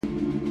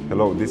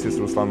Hello, this is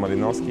Ruslan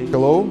Malinovsky.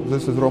 Hello,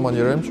 this is Roman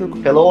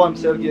Yeremchuk. Hello, I'm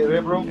Sergey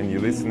Rebro. And you're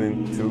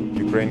listening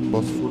to Ukraine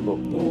Plus Football.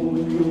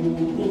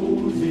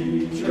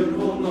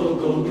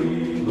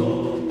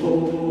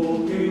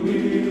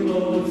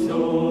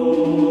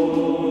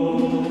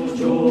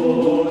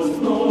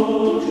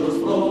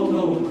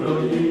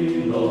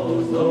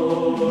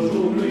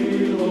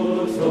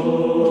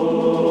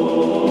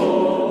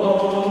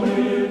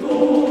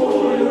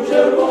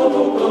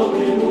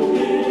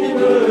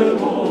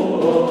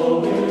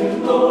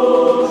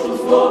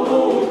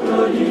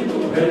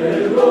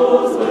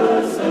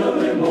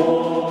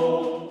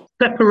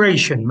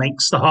 Separation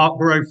makes the heart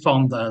grow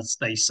fonder, as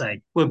they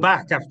say. We're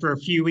back after a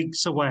few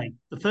weeks away.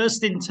 The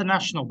first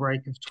international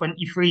break of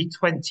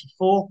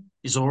 23-24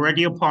 is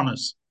already upon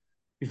us.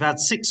 We've had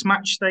 6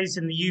 match days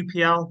in the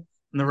UPL,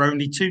 and there are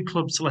only 2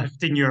 clubs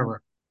left in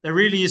Europe. There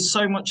really is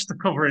so much to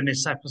cover in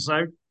this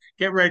episode.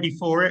 Get ready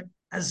for it,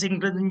 as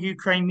England and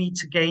Ukraine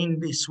meet again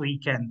this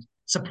weekend.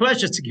 It's a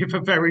pleasure to give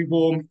a very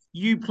warm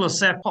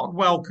U+F hot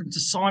welcome to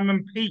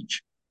Simon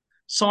Peach.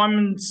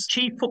 Simon's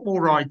chief football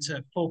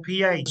writer for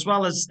PA, as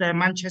well as their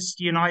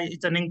Manchester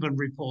United and England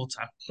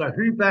reporter. So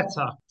who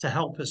better to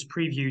help us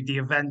preview the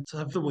event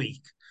of the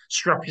week?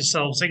 Strap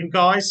yourselves in,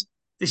 guys.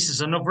 This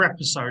is another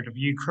episode of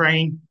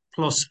Ukraine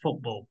plus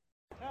football.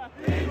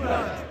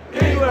 England,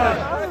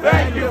 England,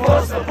 thank you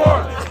for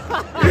support.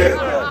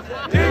 England,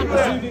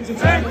 England,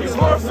 thank you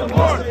for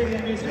support.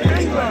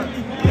 England,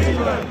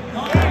 England,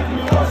 thank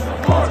you for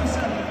support.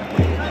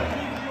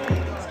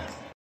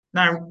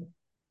 Now,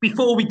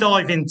 before we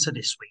dive into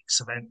this week's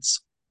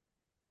events,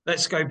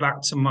 let's go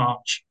back to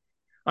March.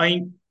 I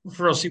mean,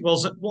 for us, it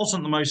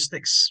wasn't the most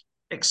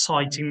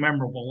exciting,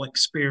 memorable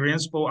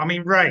experience. But I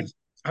mean, Ray,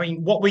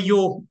 what were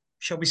your,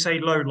 shall we say,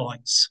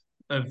 lowlights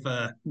of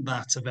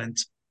that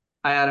event?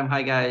 Hi, Adam.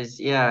 Hi, guys.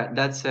 Yeah,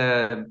 that's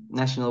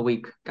National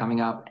Week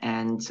coming up,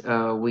 and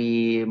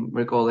we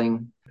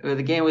recalling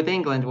the game with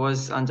England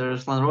was under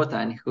Ruslan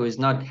Rotan, who is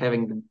not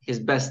having his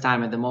best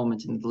time at the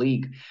moment in the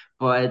league.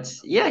 But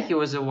yeah, he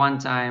was a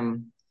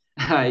one-time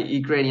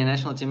Ukrainian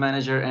national team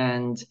manager,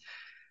 and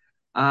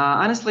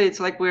honestly, it's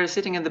like we're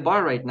sitting at the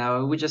bar right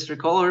now. We just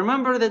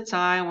remember the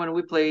time when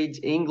we played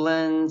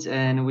England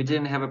and we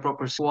didn't have a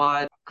proper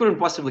squad. Couldn't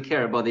possibly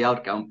care about the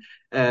outcome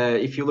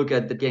if you look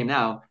at the game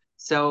now.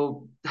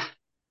 So,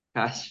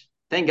 gosh,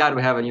 thank God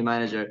we have a new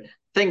manager.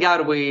 Thank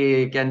God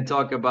we can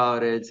talk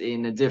about it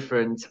in a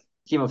different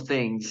scheme of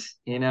things,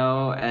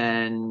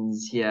 And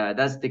yeah,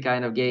 that's the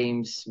kind of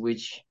games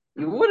which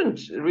you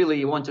wouldn't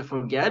really want to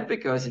forget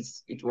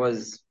because it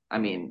was,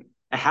 a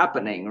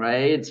happening,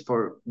 right? It's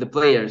for the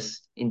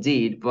players,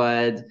 indeed,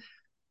 but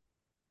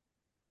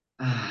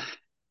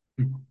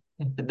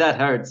that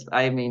hurts.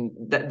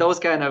 Those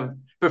kind of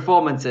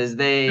performances,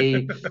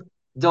 they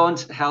don't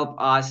help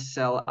us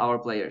sell our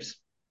players.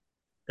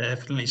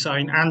 Definitely. So,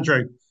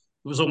 Andrew, it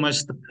was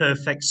almost the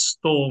perfect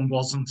storm,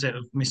 wasn't it,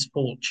 of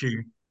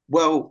misfortune?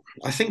 Well,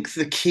 I think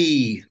the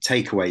key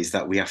takeaways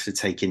that we have to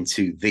take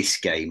into this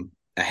game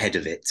ahead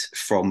of it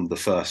from the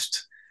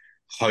first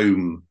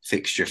home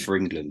fixture for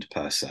England,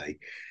 per se,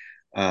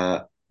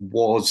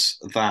 was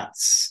that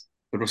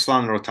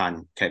Ruslan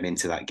Rotan came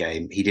into that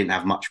game. He didn't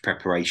have much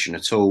preparation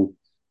at all.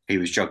 He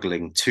was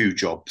juggling 2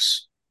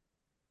 jobs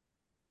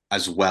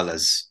as well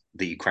as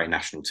the Ukraine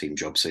national team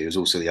job. So he was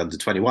also the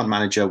under-21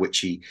 manager, which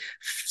he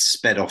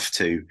sped off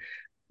to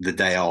the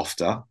day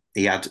after.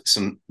 He had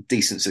some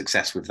decent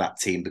success with that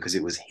team because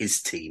it was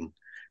his team,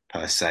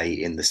 per se,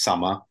 in the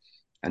summer.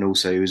 And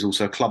also, he was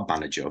also a club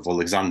manager of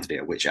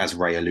Alexandria, which, as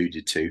Ray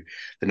alluded to,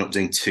 they're not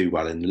doing too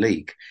well in the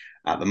league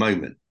at the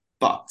moment.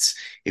 But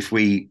if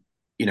we,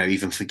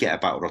 even forget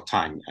about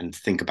Rotan and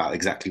think about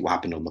exactly what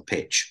happened on the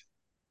pitch,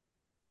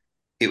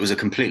 it was a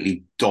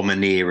completely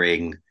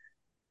dominating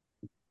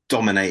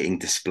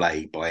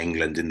display by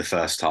England in the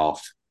first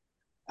half.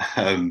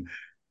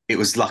 It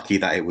was lucky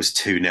that it was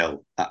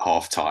 2-0 at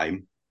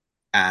half-time.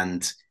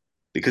 And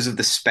because of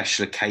the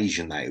special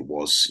occasion that it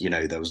was,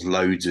 there was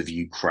loads of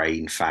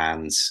Ukraine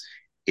fans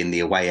in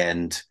the away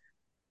end.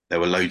 There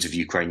were loads of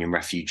Ukrainian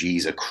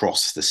refugees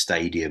across the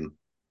stadium.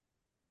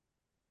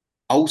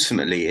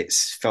 Ultimately, it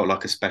felt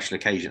like a special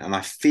occasion. And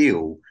I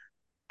feel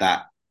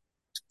that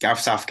Gareth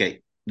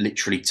Southgate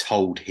literally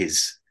told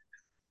his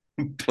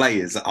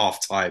players at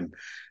halftime,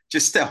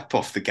 just step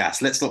off the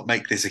gas. Let's not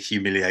make this a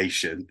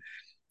humiliation.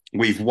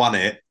 We've won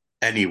it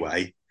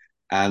anyway.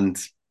 And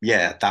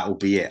yeah, that will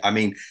be it.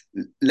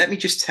 Let me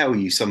just tell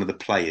you some of the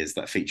players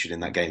that featured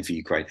in that game for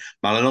Ukraine.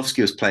 Malinovsky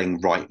was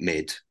playing right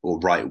mid or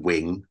right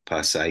wing,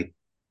 per se.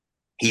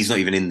 He's not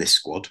even in this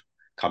squad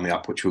coming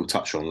up, which we'll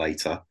touch on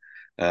later.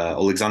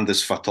 Alexander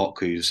Svatok,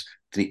 who's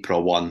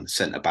Dnipro 1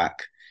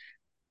 centre-back,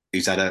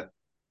 who's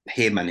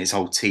him and his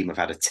whole team have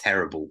had a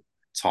terrible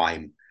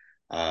time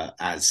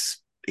as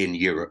in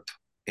Europe,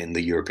 in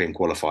the European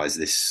qualifiers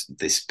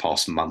this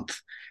past month.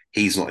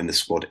 He's not in the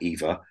squad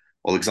either.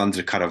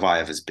 Alexander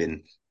Karavayev has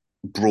been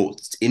brought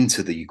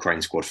into the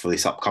Ukraine squad for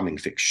this upcoming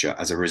fixture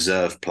as a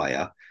reserve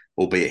player,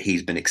 albeit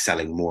he's been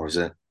excelling more as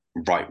a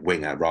right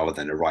winger rather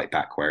than a right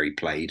back where he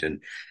played and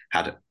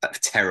had a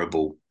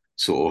terrible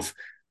sort of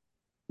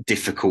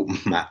difficult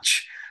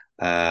match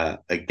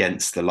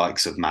against the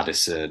likes of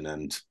Madison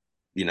and,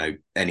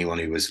 anyone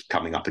who was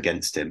coming up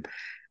against him.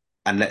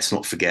 And let's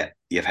not forget,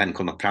 Yevhen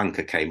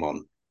Konoplyanka came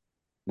on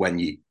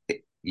when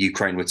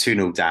Ukraine were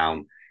 2-0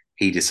 down.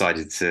 He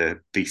decided to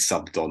be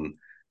subbed on,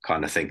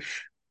 kind of thing.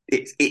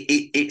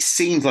 It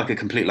seemed like a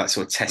complete, like,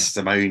 sort of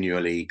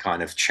testimonially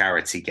kind of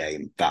charity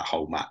game, that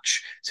whole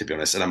match, to be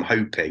honest. And I'm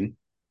hoping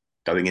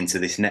going into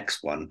this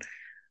next one,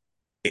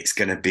 it's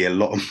going to be a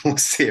lot more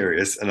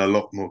serious and a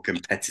lot more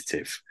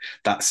competitive.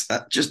 That's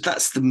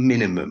the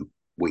minimum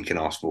we can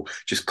ask for.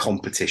 Just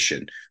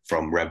competition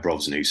from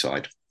Rebrov's new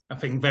side. I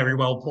think very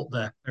well put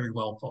there. Very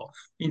well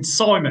put.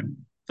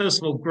 Simon, first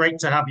of all, great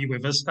to have you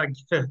with us. Thank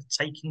you for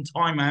taking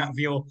time out of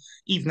your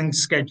evening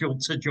schedule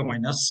to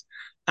join us.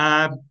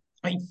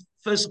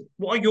 First,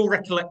 what are your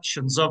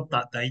recollections of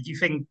that day? Do you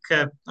think,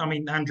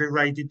 Andrew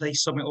Ray, did they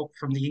sum it up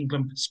from the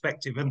England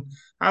perspective? And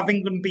have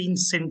England been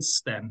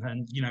since then?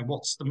 And,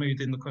 what's the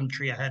mood in the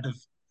country ahead of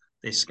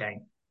this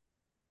game?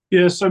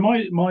 Yeah, so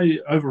my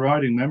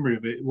overriding memory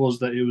of it was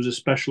that it was a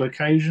special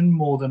occasion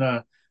more than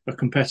a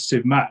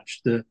competitive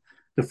match. The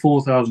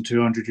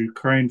 4,200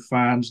 Ukraine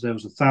fans, there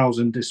was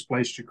 1,000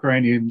 displaced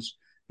Ukrainians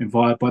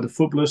invited by the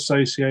Football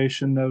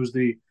Association. There was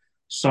the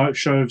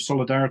show of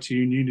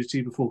solidarity and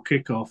unity before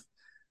kickoff.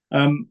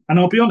 And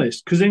I'll be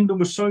honest, because England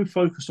was so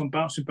focused on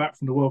bouncing back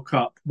from the World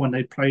Cup when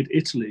they played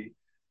Italy,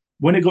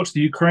 when it got to the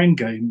Ukraine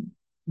game,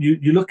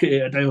 you look at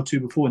it a day or two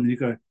before and then you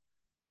go,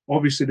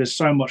 obviously there's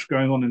so much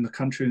going on in the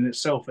country in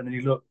itself. And then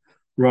you look,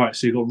 right,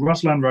 so you've got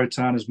Ruslan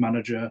Rotan as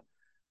manager.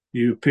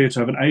 You appear to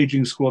have an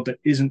aging squad that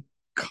isn't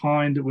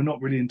we're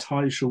not really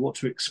entirely sure what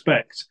to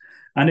expect.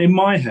 And in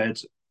my head,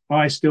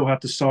 I still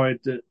had to side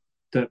that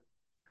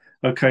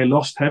okay,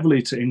 lost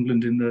heavily to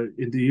England in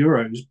the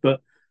Euros,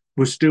 but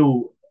was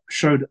still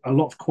showed a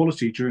lot of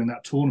quality during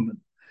that tournament.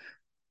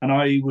 And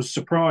I was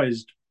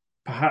surprised,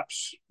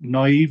 perhaps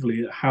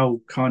naively, at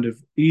how kind of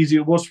easy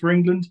it was for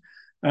England.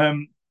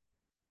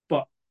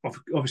 But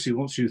obviously,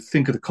 once you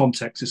think of the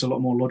context, it's a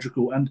lot more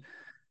logical. And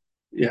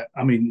yeah,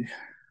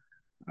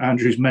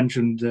 Andrew's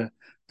mentioned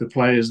the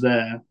players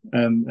there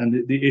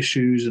and the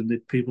issues and the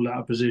people out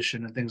of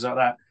position and things like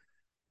that.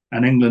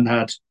 And England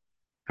had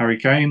Harry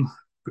Kane,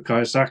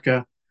 Bukayo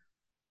Saka,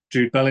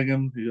 Jude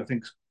Bellingham, who I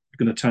think is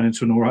going to turn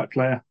into an all right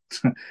player.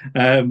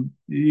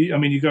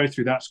 You go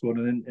through that squad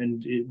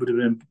and it would have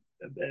been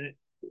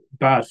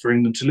bad for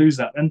England to lose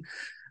that.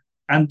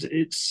 And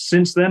it's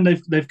since then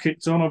they've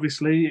kicked on.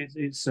 Obviously,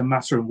 it's a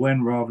matter of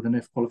when rather than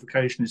if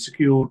qualification is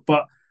secured.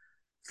 But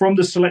from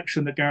the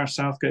selection that Gareth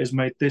Southgate has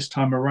made this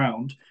time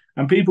around,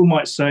 and people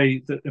might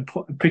say that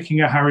picking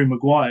a Harry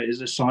Maguire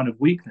is a sign of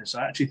weakness.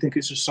 I actually think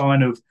it's a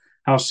sign of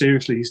how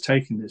seriously he's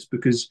taking this,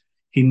 because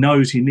he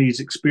knows he needs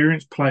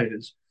experienced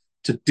players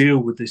to deal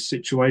with this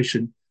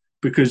situation,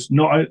 because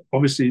not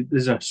obviously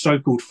there's a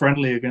so-called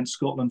friendly against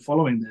Scotland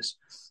following this,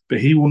 but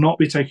he will not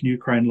be taking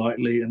Ukraine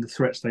lightly and the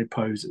threats they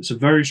pose. It's a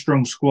very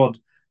strong squad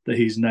that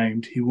he's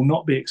named. He will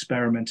not be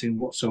experimenting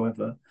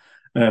whatsoever.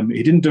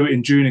 He didn't do it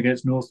in June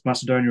against North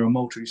Macedonia or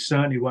Malta. He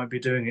certainly won't be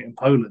doing it in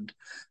Poland.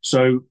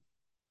 So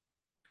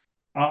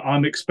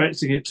I'm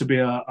expecting it to be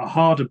a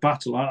harder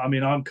battle.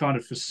 I'm kind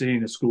of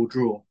foreseeing a score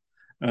draw,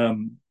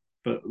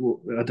 but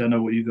I don't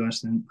know what you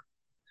guys think.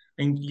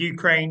 In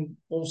Ukraine,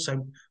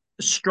 also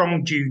a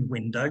strong June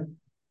window.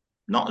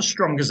 Not as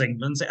strong as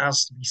England's, it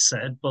has to be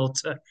said, but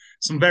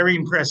some very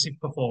impressive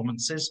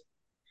performances.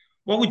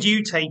 What would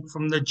you take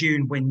from the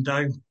June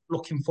window?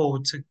 Looking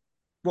forward to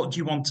what do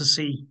you want to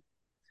see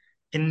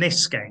in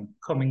this game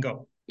coming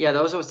up? Yeah,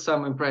 those were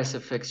some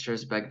impressive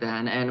fixtures back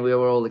then, and we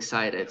were all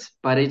excited.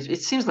 But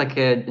it seems like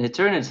an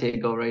eternity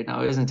ago right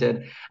now, isn't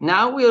it?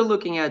 Now we're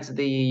looking at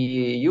the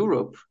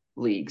Europe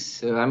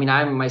leagues. I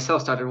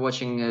myself started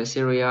watching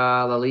Serie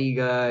A, La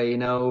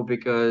Liga,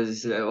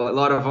 because a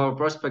lot of our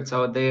prospects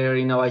out there,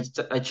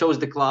 I chose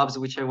the clubs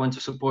which I want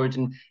to support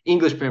in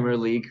English Premier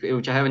League,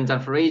 which I haven't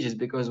done for ages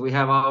because we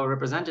have our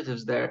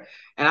representatives there.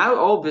 And I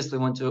obviously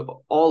want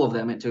all of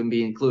them to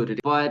be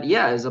included. But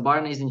yeah,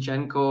 Zabarny,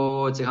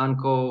 Zinchenko,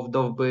 Tsikhankov,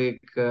 Dovbyk,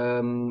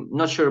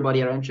 not sure about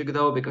Yaremchuk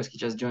though, because he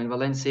just joined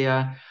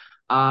Valencia.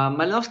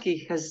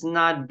 Malinovsky has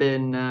not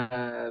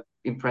been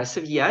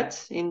impressive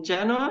yet in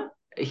Genoa.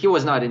 He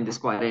was not in the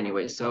squad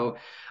anyway, so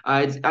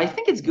I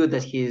think it's good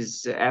that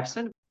he's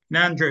absent.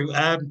 Now, Andrew,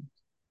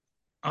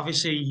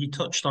 obviously you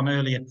touched on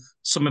earlier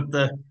some of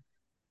the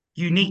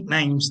unique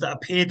names that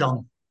appeared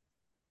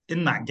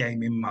in that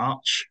game in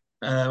March.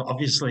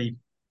 Obviously,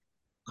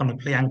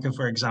 Konoplyanka,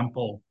 for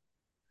example,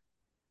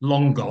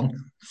 long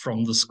gone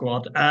from the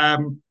squad.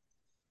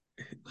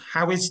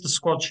 How is the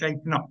squad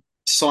shaping up?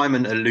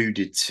 Simon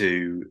alluded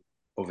to,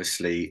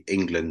 obviously,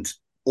 England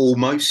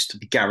almost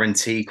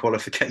guarantee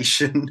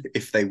qualification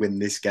if they win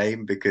this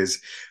game,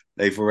 because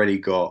they've already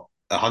got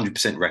a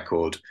 100%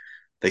 record.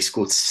 They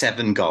scored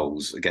 7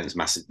 goals against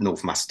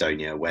North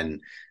Macedonia when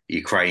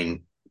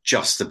Ukraine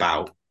just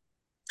about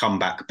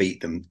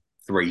beat them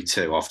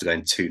 3-2 after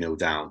going 2-0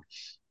 down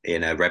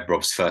in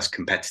Rebrov's first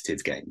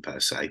competitive game per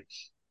se.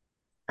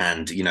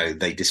 And,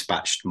 they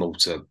dispatched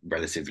Malta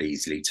relatively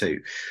easily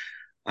too,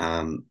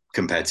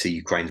 compared to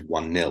Ukraine's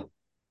 1-0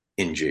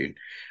 in June.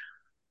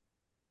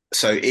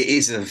 So it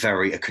is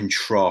a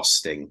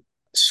contrasting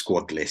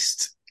squad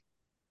list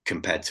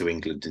compared to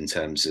England in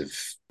terms of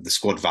the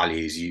squad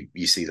values.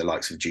 You see the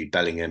likes of Jude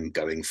Bellingham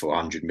going for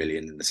 100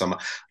 million in the summer.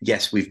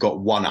 Yes, we've got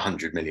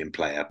 100 million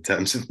player in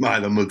terms of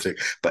Milo Mudryk,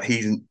 but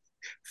he's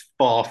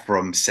far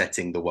from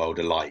setting the world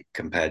alight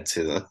compared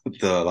to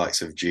the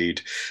likes of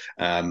Jude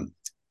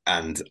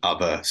and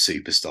other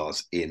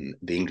superstars in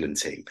the England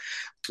team.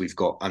 We've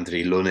got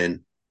Andriy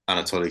Lunin,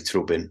 Anatoly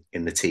Trubin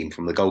in the team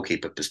from the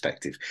goalkeeper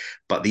perspective.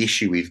 But the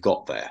issue we've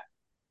got there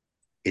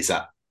is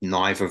that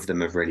neither of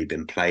them have really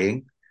been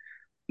playing.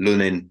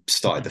 Lunin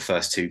started the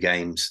first 2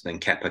 games, then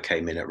Kepa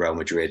came in at Real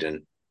Madrid,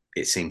 and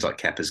it seems like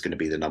Kepa's going to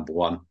be the number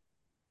one.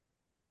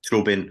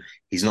 Trubin,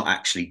 he's not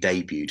actually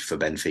debuted for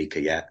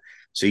Benfica yet.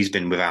 So he's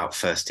been without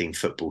first team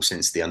football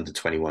since the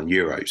under-21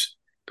 Euros,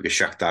 because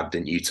Shakhtar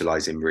didn't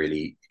utilise him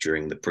really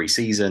during the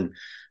pre-season,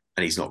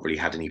 and he's not really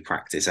had any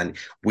practice. And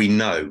we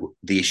know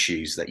the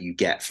issues that you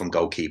get from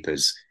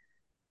goalkeepers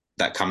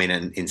that come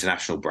in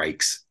international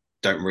breaks,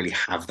 don't really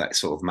have that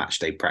sort of match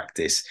day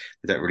practice.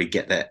 They don't really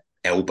get their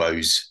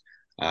elbows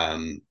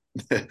on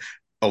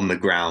the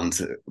ground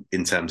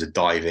in terms of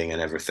diving and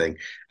everything.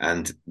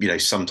 And,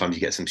 sometimes you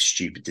get some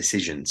stupid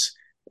decisions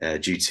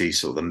due to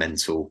sort of the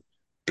mental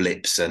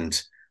blips and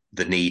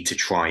the need to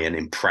try and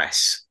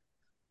impress,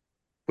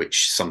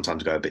 which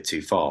sometimes go a bit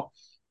too far.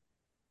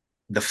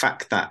 The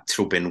fact that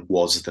Trubin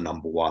was the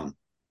number one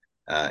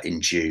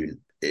in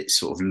June, it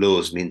sort of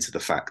lures me into the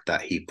fact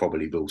that he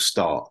probably will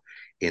start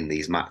in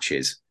these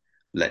matches.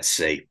 Let's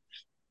see.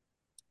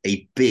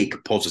 A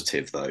big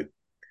positive, though,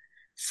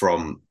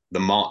 from the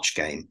March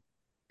game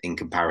in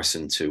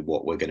comparison to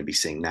what we're going to be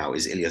seeing now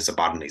is Ilya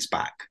Zabarny's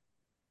back.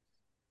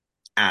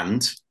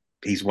 And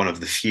he's one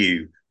of the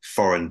few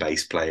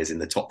foreign-based players in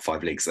the top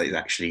 5 leagues that is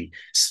actually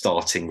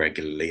starting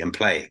regularly and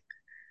playing.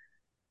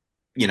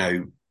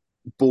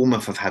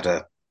 Bournemouth have had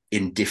an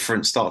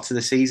indifferent start to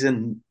the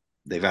season.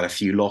 They've had a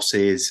few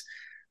losses,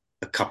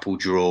 a couple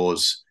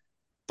draws,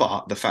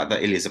 but the fact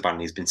that Ilya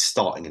Zabarny has been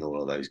starting in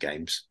all of those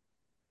games,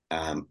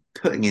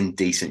 putting in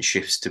decent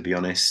shifts, to be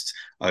honest,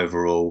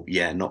 overall,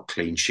 not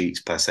clean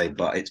sheets per se,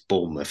 but it's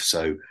Bournemouth,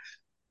 so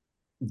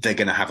they're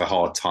going to have a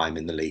hard time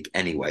in the league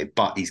anyway,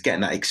 but he's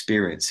getting that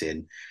experience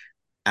in,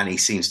 and he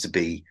seems to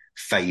be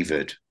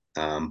favoured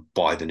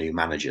by the new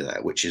manager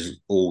there, which is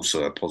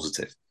also a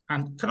positive.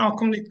 And can I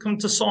come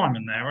to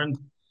Simon there? And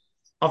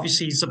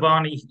obviously,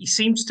 Zabarny, he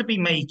seems to be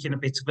making a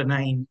bit of a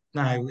name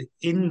now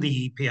in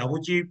the EPL.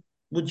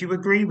 Would you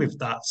agree with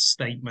that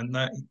statement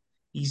that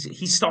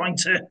he's starting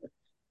to,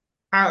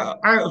 out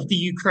of the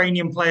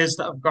Ukrainian players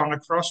that have gone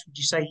across, would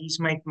you say he's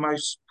made the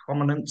most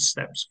prominent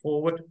steps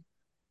forward?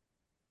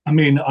 I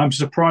mean, I'm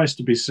surprised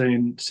to be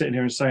sitting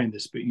here and saying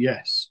this, but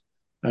yes,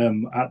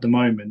 at the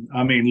moment.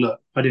 I mean,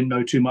 look, I didn't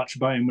know too much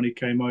about him when he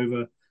came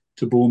over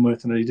to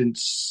Bournemouth, and he didn't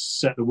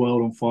set the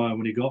world on fire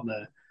when he got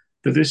there.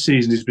 But this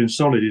season, he's been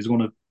solid. He's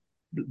one of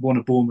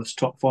Bournemouth's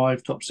top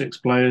 5, top 6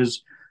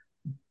 players,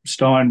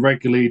 starting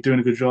regularly, doing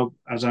a good job.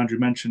 As Andrew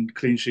mentioned,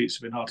 clean sheets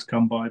have been hard to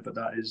come by, but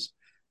that is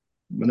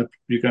when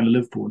you're going to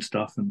Liverpool and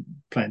stuff and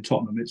playing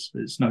Tottenham,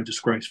 it's no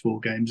disgrace 4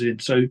 games in.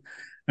 So,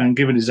 and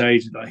given his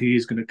age, that he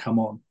is going to come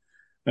on.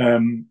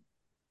 Who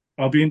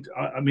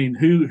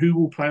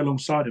will play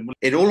alongside him?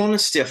 In all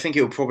honesty, I think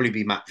it will probably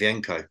be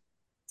Matvienko,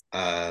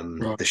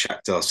 Right. the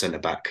Shakhtar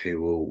centre-back,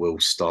 who will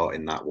start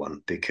in that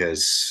one,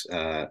 because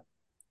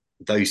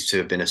those two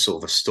have been a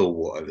sort of a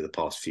stalwart over the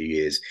past few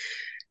years.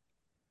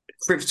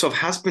 Krivtsov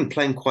has been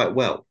playing quite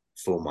well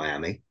for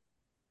Miami.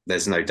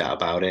 There's no doubt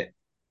about it.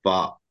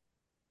 But,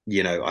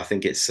 I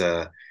think it's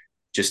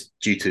just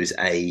due to his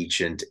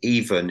age, and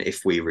even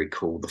if we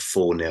recall the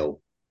 4-0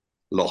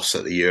 loss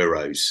at the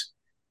Euros,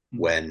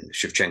 when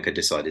Shevchenko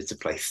decided to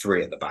play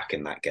 3 at the back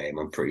in that game,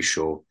 I'm pretty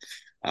sure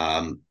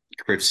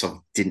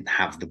Krivtsov didn't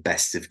have the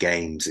best of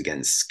games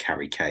against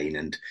Harry Kane,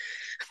 and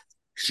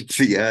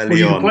the early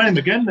you on. can play him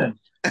again then.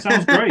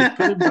 Sounds great.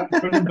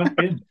 Put him back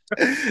in.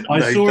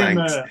 I saw him.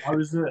 I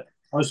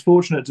was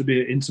fortunate to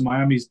be at Inter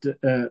Miami's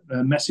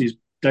Messi's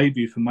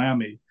debut for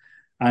Miami,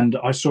 and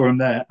I saw him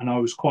there, and I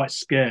was quite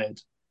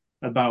scared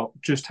about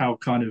just how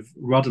kind of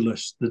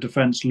rudderless the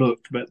defence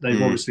looked. But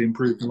they've obviously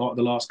improved a lot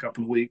the last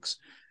couple of weeks.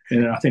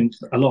 I think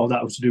a lot of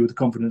that was to do with the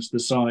confidence of the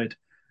side.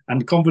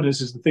 And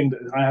confidence is the thing that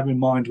I have in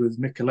mind with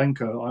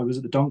Mikolenko. I was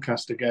at the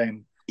Doncaster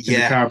game in the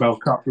Carabao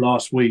Cup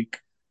last week,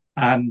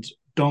 and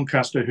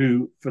Doncaster,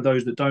 who, for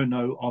those that don't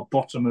know, are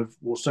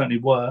certainly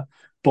were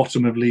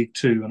bottom of League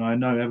Two. And I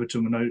know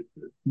Everton were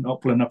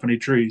not pulling up any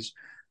trees,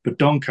 but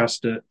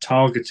Doncaster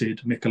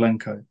targeted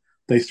Mikolenko.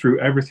 They threw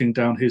everything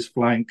down his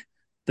flank.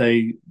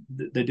 They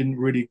didn't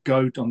really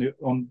go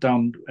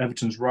down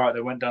Everton's right.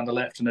 They went down the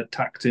left and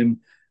attacked him,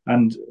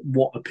 and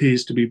what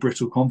appears to be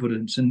brittle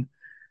confidence. And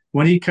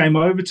when he came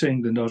over to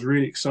England, I was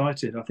really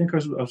excited. I think I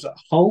was at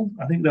Hull.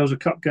 I think there was a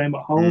cup game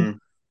at Hull, and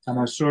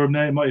I saw him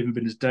there. It might have even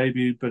been his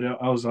debut, but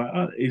I was like,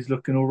 oh, he's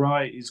looking all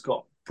right. He's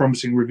got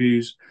promising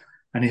reviews.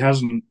 and he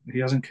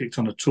hasn't kicked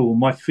on at all.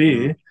 My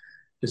fear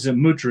is that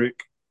Mudryk,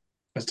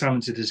 as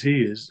talented as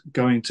he is,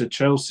 going to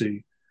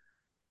Chelsea,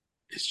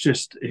 it's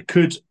just it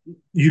could.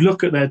 You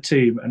look at their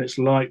team, and it's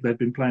like they've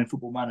been playing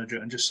Football Manager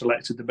and just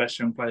selected the best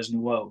young players in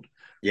the world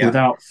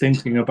without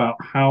thinking about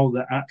how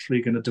they're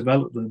actually going to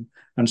develop them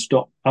and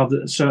stop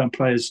other certain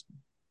players'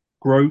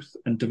 growth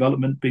and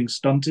development being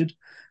stunted.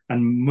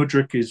 And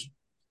Mudryk is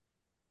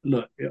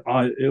it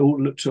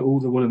all looked at all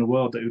the will in the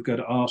world that he would go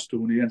to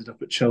Arsenal, and he ended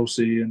up at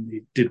Chelsea, and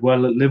he did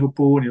well at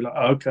Liverpool, and you're like,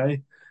 oh,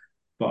 okay.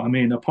 But I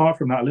mean, apart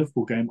from that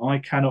Liverpool game, I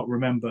cannot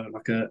remember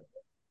like a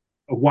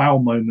wow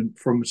moment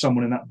from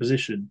someone in that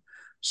position.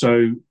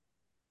 So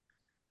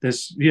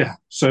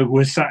so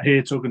we're sat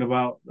here talking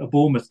about a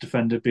Bournemouth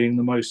defender being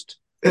the most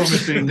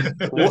promising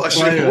what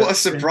a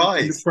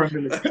surprise.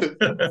 In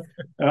the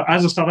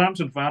as a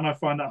Southampton fan, I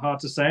find that hard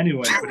to say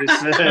anyway,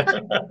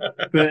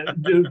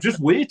 but just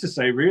weird to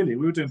say, really.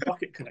 We were doing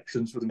bucket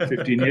collections for them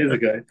 15 years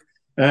ago.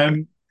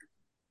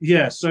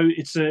 So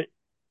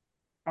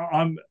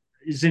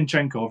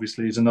Zinchenko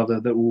obviously is another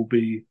that will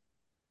be,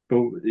 but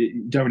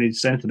you don't really need to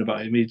say anything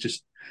about him.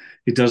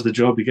 He does the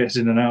job, he gets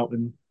in and out,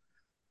 and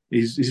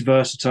he's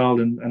versatile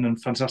and a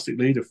fantastic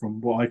leader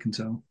from what I can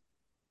tell.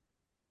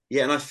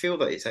 Yeah, and I feel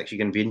that it's actually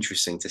going to be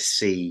interesting to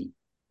see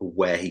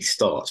where he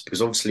starts,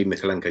 because obviously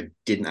Mykolenko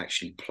didn't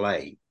actually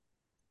play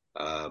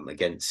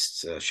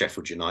against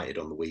Sheffield United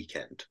on the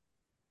weekend.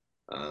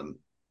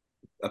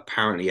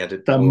 Apparently,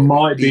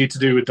 might be to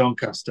do with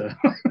Doncaster.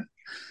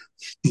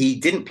 He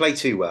didn't play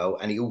too well,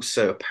 and he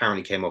also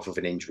apparently came off of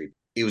an injury.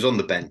 He was on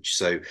the bench,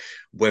 so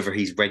whether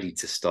he's ready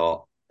to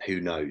start, who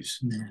knows?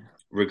 Yeah.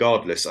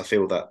 Regardless, I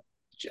feel that,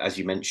 as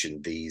you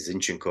mentioned, the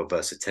Zinchenko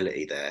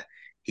versatility there,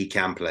 he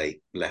can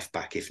play left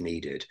back if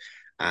needed.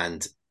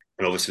 And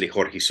obviously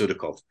Jorge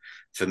Sudakov,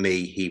 for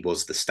me, he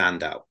was the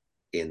standout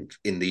in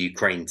the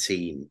Ukraine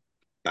team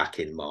back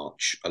in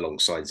March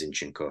alongside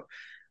Zinchenko.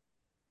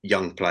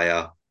 Young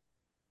player,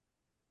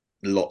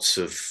 lots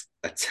of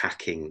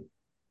attacking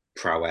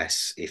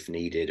prowess if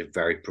needed, a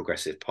very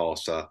progressive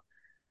passer,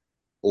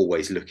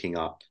 always looking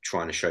up,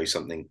 trying to show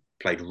something.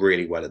 Played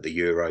really well at the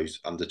Euros,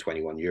 under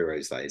 21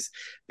 Euros, that is,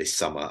 this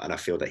summer. And I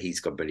feel that he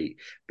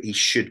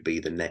should be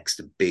the next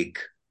big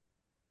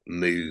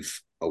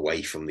move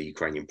away from the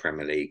Ukrainian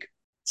Premier League.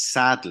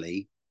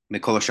 Sadly,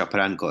 Mykola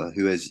Shaparenko,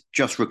 who has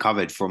just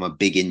recovered from a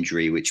big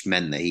injury, which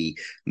meant that he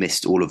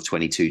missed all of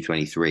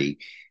 22-23,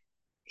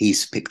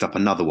 he's picked up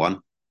another one,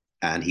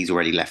 and he's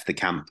already left the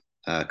camp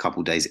a couple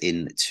of days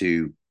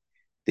into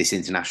this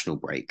international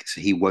break.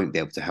 So he won't be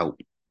able to help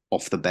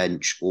off the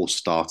bench or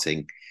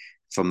starting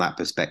from that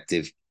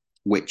perspective,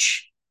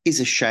 which is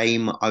a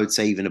shame. I would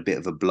say even a bit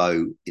of a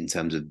blow in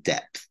terms of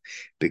depth,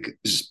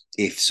 because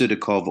if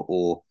Sudakov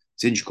or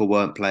Zinchenko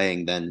weren't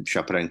playing, then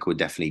Shaparenko would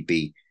definitely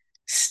be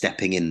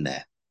stepping in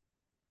there.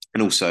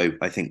 And also,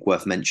 I think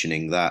worth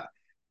mentioning that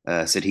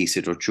Serhii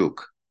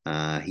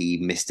Sidorchuk, he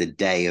missed a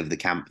day of the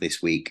camp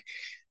this week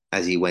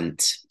as he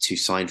went to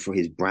sign for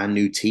his brand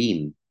new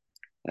team,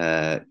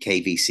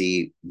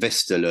 KVC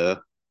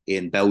Westerlo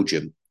in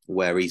Belgium,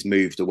 where he's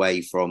moved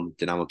away from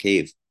Dynamo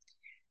Kiev.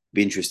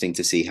 Be interesting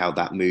to see how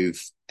that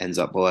move ends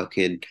up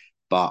working,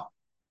 but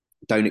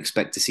don't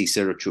expect to see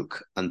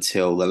Sidorchuk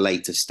until the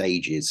later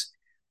stages,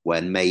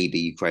 when maybe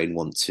Ukraine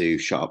want to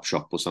shut up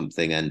shop or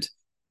something, and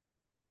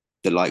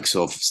the likes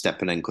of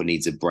Stepanenko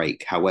needs a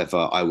break.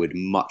 However, I would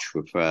much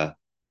prefer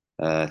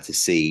to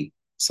see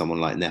someone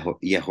like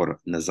Yehor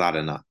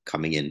Nazarena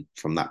coming in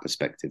from that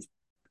perspective.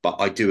 But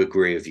I do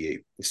agree with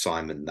you,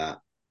 Simon, that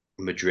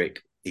Mudryk,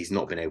 he's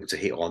not been able to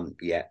hit on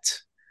yet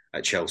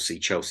at Chelsea.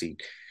 Chelsea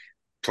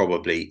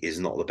probably is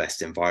not the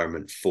best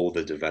environment for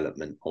the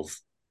development of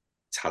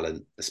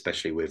talent,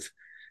 especially with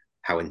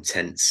how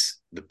intense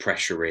the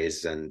pressure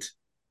is and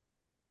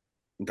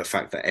the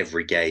fact that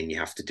every game you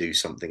have to do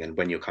something. And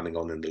when you're coming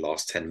on in the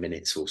last 10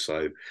 minutes or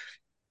so,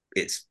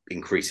 it's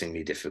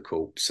increasingly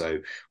difficult. So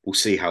we'll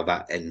see how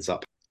that ends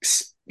up.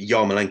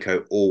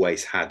 Yarmolenko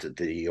always had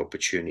the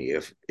opportunity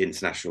of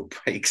international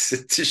breaks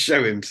to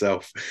show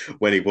himself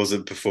when he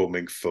wasn't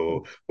performing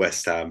for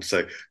West Ham.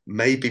 So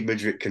maybe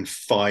Mudryk can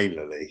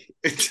finally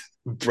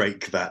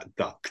break that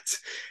duct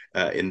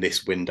in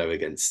this window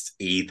against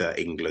either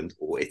England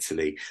or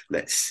Italy.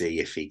 Let's see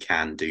if he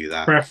can do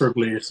that.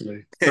 Preferably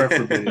Italy.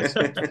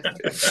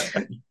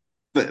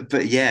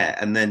 But yeah,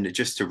 and then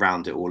just to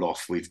round it all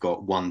off, we've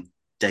got one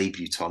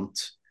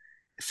debutant,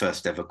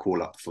 first ever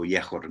call up for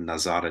Yehor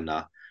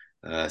Nazarena,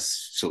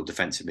 sort of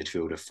defensive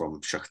midfielder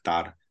from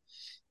Shakhtar,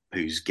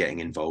 who's getting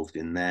involved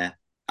in there.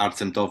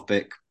 Artem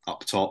Dovbyk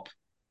up top,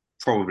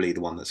 probably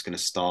the one that's going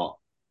to start,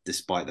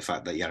 despite the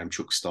fact that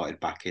Yaremchuk started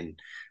back in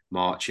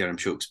March.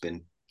 Yaremchuk's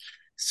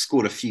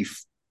scored a few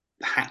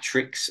hat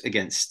tricks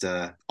against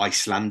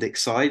Icelandic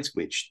sides,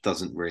 which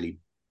doesn't really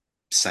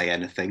say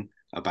anything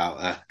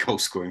about goal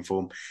scoring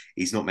form.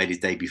 He's not made his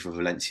debut for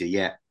Valencia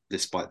yet,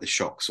 despite the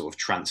shock sort of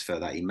transfer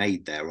that he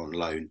made there on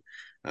loan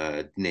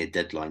near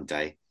deadline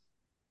day.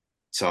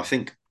 So I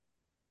think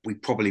we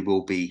probably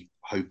will be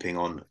hoping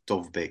on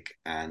Dovbyk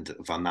and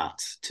Van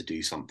Aert to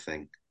do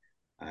something.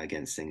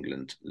 against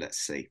England. Let's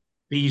see.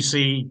 Do you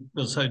see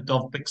also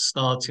Dovbyk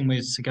starting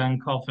with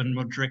Sagankov and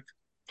Mudryk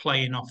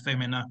playing off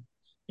him in a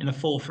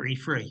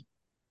 4-3-3?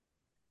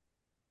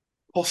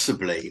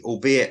 Possibly,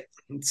 albeit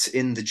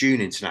in the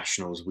June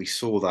internationals, we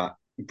saw that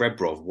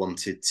Brebrov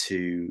wanted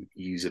to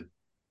use a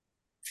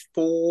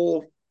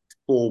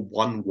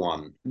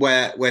 4-4-1-1,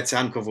 where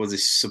Tankov was a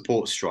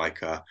support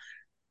striker.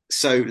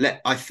 So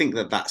I think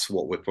that's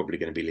what we're probably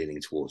going to be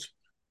leaning towards.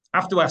 I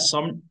have to ask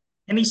some.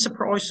 Any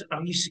surprise?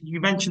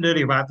 You mentioned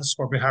earlier about the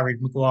squad with Harry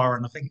Maguire,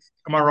 and I think,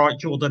 am I right,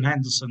 Jordan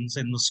Henderson's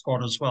in the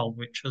squad as well,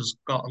 which has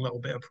got a little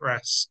bit of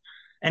press.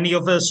 Any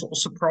other sort of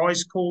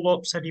surprise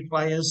call-ups, any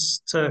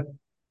players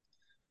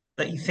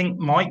that you think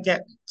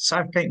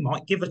Southgate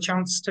might give a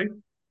chance to?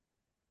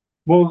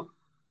 Well,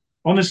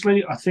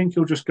 honestly, I think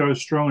he'll just go as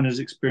strong and as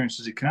experienced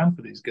as he can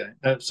for these games.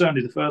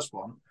 Certainly the first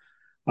one.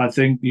 I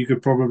think you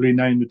could probably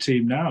name the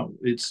team now.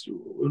 It's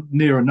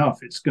near enough.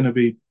 It's going to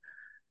be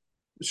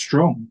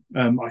strong.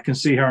 I can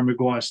see Harry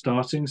Maguire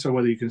starting, so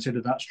whether you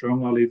consider that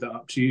strong, I'll leave that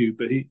up to you.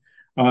 But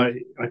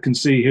I can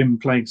see him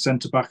playing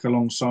centre back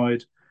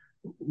alongside.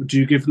 Do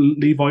you give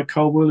Levi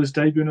Colwill his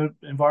debut in an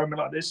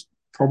environment like this?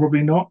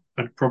 Probably not.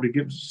 I'd probably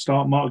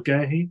start Mark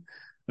Gahey.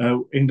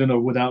 England are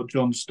without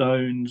John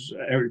Stones,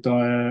 Eric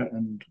Dyer,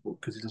 and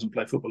because he doesn't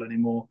play football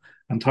anymore,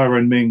 and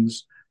Tyrone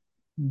Mings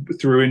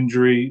through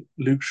injury.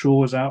 Luke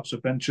Shaw is out, so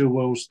Ben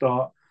Chilwell will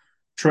start.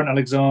 Trent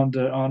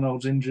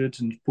Alexander-Arnold's injured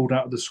and pulled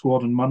out of the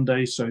squad on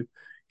Monday, so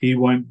we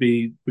won't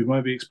be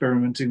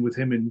experimenting with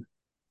him in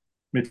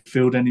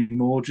midfield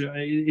anymore.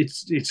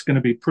 It's going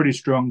to be pretty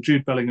strong.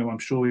 Jude Bellingham, I'm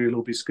sure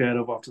you'll be scared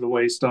of after the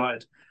way he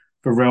started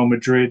for Real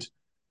Madrid.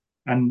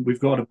 And we've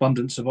got an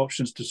abundance of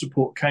options to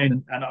support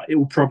Kane, and it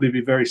will probably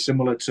be very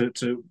similar to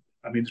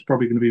it's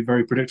probably going to be a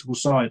very predictable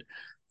side.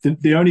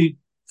 The only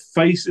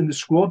face in the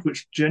squad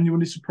which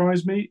genuinely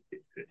surprised me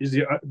is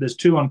there's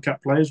two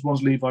uncapped players.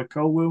 One's Levi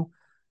Colwill,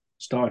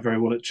 started very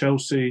well at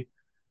Chelsea.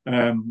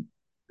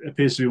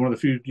 Appears to be one of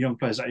the few young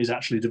players that is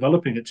actually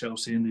developing at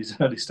Chelsea in these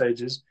early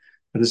stages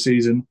of the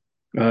season.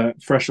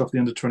 Fresh off the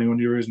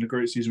under-21 Euros and a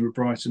great season with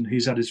Brighton.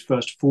 He's had his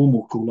first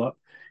formal call-up.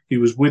 He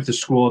was with the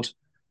squad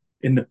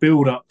in the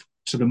build-up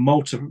to the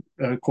Malta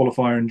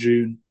qualifier in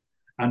June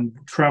and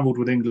travelled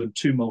with England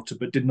to Malta,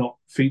 but did not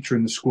feature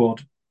in the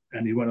squad.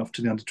 And he went off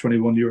to the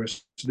under-21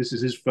 Euros. So this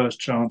is his first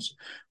chance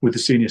with the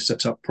seniors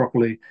set up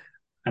properly.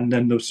 And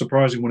then the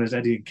surprising one is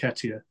Eddie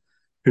Nketiah,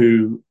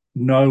 who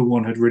no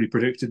one had really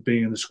predicted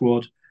being in the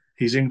squad.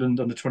 He's England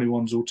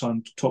under-21's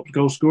all-time top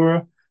goal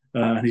scorer,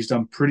 and he's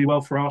done pretty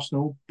well for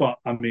Arsenal. But,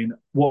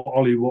 what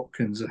Ollie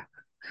Watkins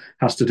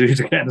has to do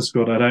to get in the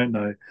squad, I don't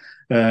know.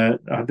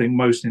 I think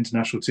most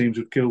international teams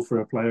would kill for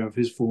a player of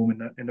his form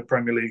in the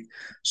Premier League.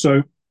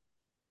 So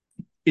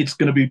it's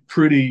going to be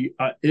pretty.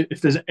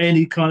 If there's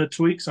any kind of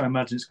tweaks, I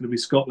imagine it's going to be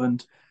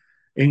Scotland.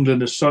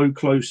 England are so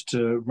close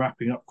to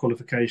wrapping up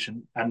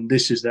qualification, and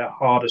this is their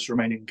hardest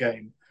remaining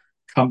game,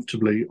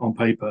 comfortably on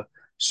paper.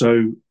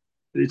 So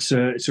it's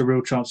a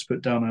real chance to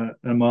put down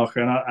a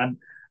marker,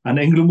 and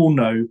England will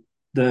know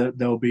that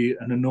there'll be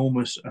an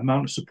enormous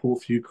amount of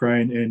support for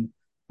Ukraine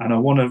and I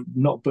want to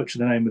not butcher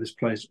the name of this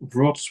place,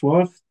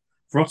 Wrocław.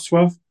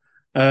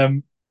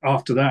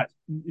 After that,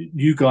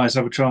 you guys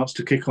have a chance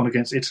to kick on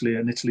against Italy,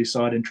 an Italy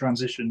side in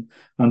transition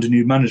under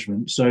new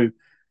management. So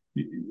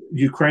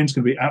Ukraine's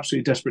going to be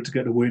absolutely desperate to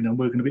get a win, and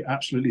we're going to be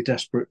absolutely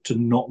desperate to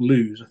not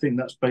lose. I think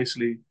that's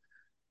basically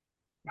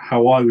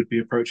how I would be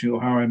approaching it,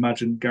 or how I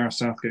imagine Gareth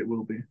Southgate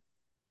will be.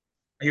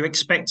 Are you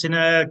expecting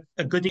a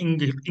good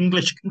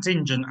English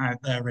contingent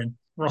out there in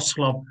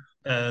Wrocław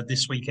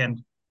this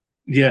weekend?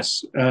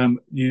 Yes,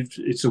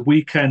 it's a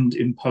weekend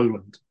in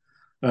Poland,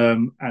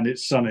 and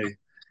it's sunny.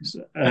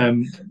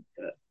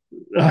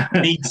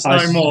 Needs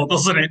no more,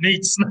 doesn't it?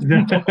 Needs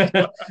no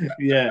more.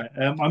 Yeah,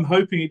 I'm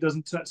hoping it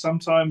doesn't.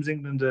 Sometimes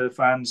England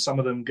fans, some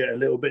of them get a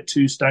little bit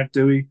too stag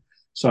doy,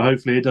 so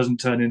hopefully it doesn't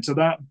turn into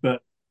that.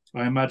 But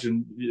I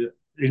imagine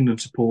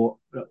England support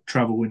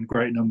travel in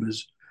great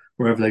numbers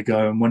wherever they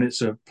go, and when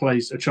it's a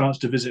chance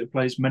to visit a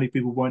place many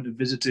people won't have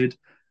visited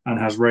and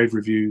has rave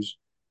reviews,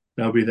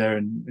 they'll be there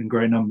in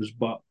great numbers.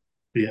 But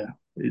yeah,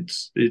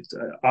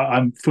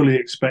 I'm fully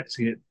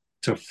expecting it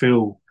to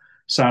feel.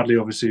 Sadly,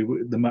 obviously,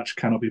 the match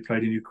cannot be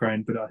played in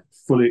Ukraine, but I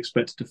fully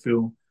expect it to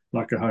feel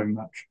like a home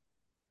match.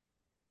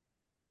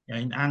 Yeah,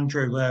 and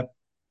Andrew,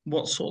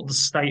 what's sort of the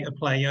state of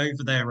play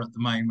over there at the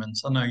moment?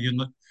 I know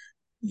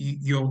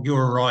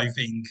you're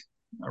arriving.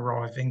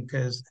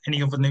 Because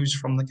any other news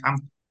from the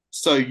camp?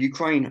 So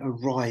Ukraine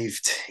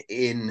arrived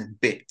in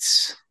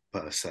bits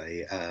per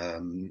se.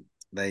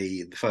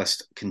 The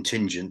first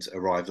contingent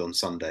arrived on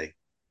Sunday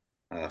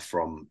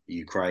from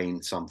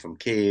Ukraine, some from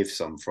Kiev,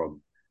 some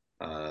from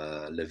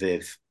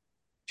Lviv,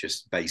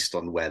 just based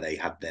on where they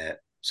had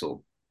their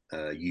sort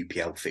of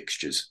UPL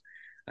fixtures.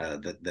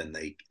 Then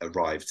they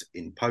arrived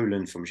in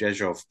Poland from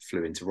Rzeszów,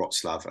 flew into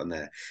Wrocław, and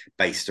they're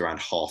based around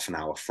half an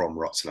hour from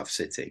Wrocław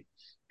city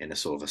in a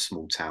sort of a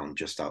small town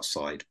just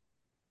outside,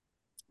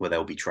 where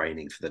they'll be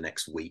training for the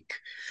next week.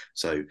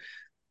 So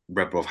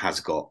Rebrov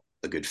has got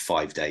a good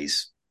 5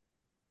 days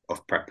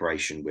of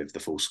preparation with the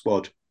full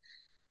squad.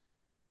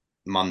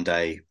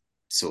 Monday,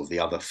 sort of the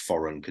other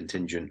foreign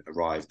contingent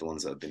arrived, the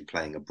ones that have been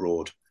playing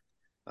abroad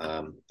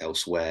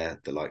elsewhere,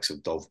 the likes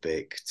of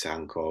Dovbyk,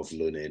 Tankov,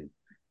 Lunin,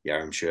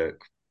 Yaremchuk,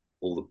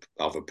 all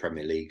the other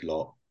Premier League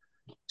lot.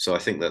 So I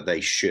think that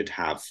they should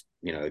have,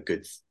 a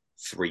good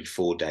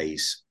 3-4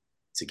 days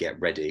to get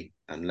ready,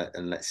 and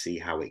let's see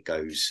how it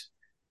goes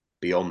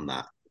beyond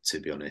that. To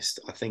be honest,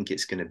 I think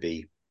it's going to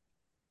be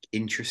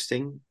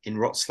interesting in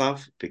Wroclaw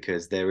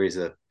because there is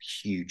a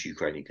huge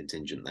Ukrainian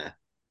contingent there.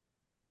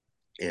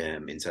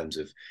 In terms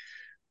of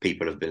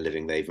people have been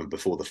living there even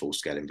before the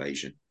full-scale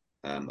invasion,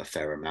 a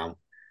fair amount.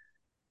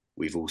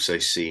 We've also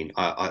seen,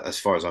 as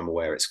far as I'm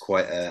aware, it's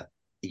quite a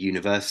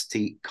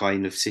university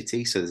kind of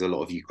city, so there's a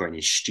lot of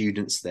Ukrainian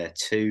students there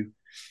too.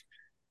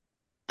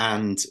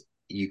 And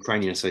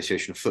Ukrainian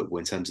Association of Football,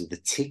 in terms of the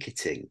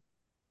ticketing,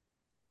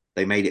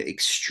 they made it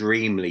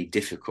extremely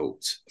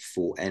difficult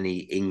for any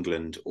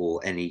England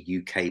or any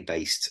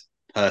UK-based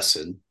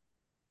person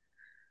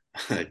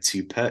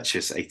to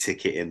purchase a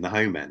ticket in the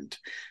home end.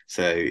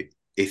 So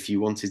if you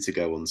wanted to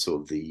go on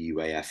sort of the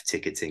UAF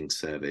ticketing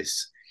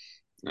service,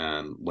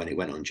 when it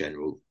went on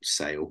general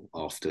sale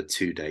after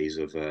 2 days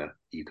of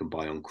you can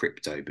buy on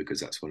crypto because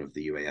that's one of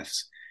the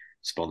UAF's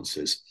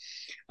sponsors.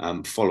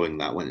 Following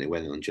that, when it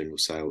went on general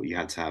sale, you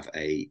had to have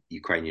a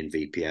Ukrainian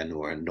VPN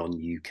or a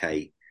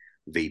non-UK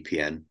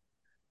VPN.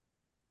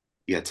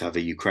 You had to have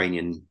a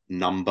Ukrainian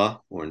number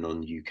or a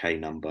non-UK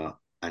number,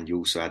 and you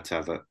also had to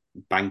have a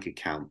bank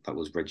account that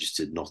was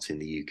registered not in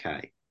the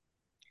UK.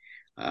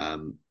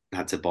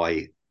 Had to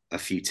buy a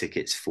few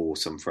tickets for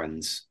some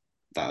friends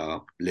that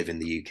live in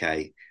the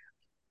UK.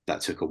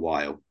 That took a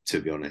while,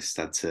 to be honest.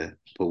 Had to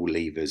pull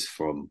levers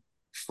from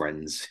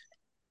friends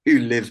who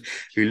live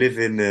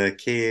in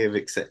Kiev,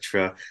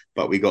 etc.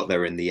 But we got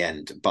there in the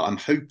end. But I'm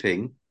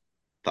hoping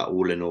that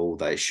all in all,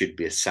 that it should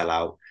be a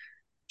sellout.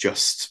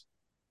 Just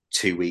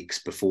 2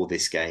 weeks before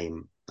this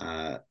game,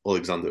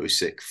 Alexander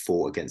Usyk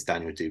fought against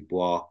Daniel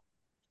Dubois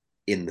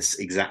in the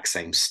exact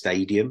same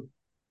stadium.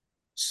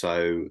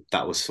 So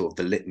that was sort of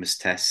the litmus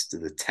test,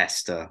 the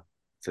tester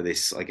for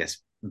this, I guess,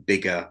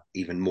 bigger,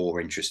 even more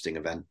interesting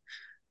event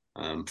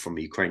from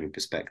a Ukrainian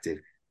perspective.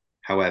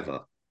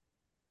 However,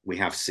 we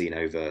have seen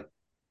over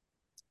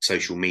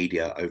social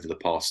media over the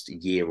past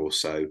year or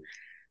so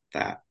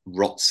that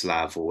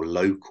Wroclaw or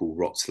local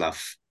Wroclaw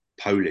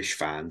Polish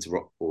fans,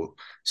 or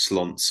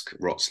Slonsk,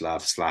 Wroclaw,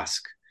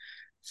 Slask,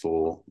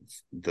 for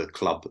the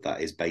club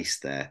that is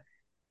based there,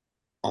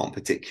 aren't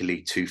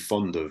particularly too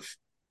fond of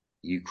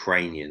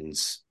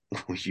Ukrainians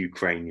or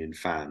Ukrainian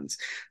fans.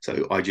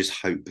 So I just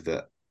hope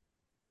that,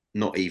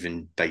 not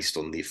even based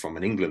on from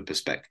an England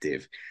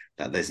perspective,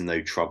 that there's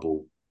no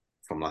trouble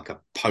from like a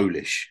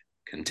Polish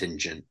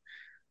contingent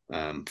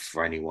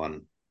for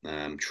anyone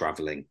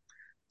traveling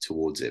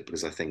towards it,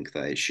 because I think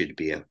that it should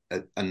be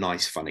a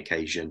nice, fun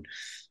occasion.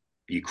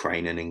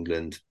 Ukraine and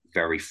England,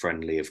 very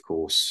friendly, of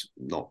course,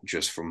 not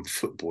just from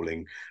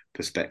footballing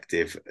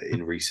perspective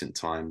in recent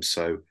times.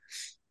 So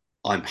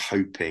I'm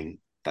hoping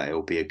that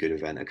it'll be a good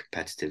event, a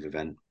competitive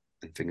event,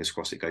 and fingers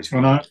crossed it goes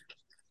far.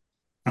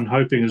 And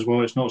hoping as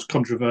well it's not as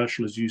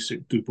controversial as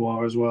Usyk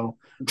Dubois as well.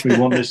 We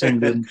want this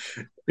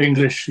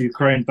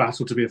English-Ukraine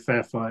battle to be a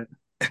fair fight.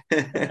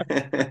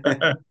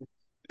 I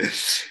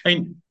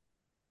mean,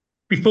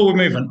 before we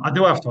move on, I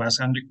do have to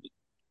ask, Andrew,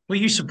 were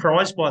you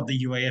surprised by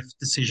the UAF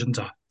decision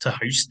to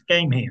host the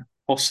game here?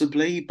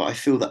 Possibly, but I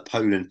feel that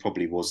Poland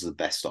probably was the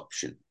best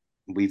option.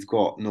 We've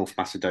got North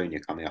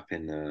Macedonia coming up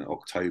in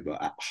October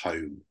at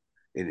home,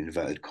 in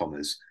inverted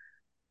commas.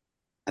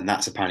 And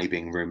that's apparently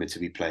being rumoured to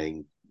be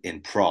playing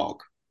in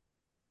Prague.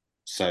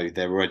 So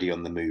they're already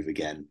on the move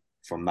again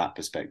from that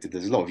perspective.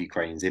 There's a lot of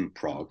Ukrainians in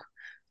Prague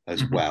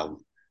as well.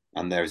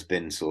 And there's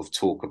been sort of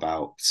talk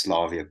about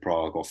Slavia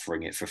Prague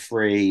offering it for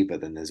free, but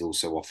then there's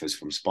also offers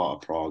from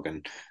Sparta Prague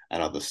and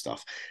other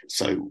stuff.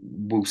 So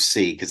we'll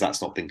see, because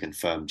that's not been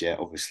confirmed yet.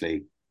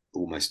 Obviously,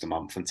 almost a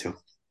month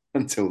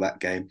until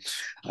that game.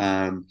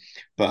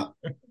 But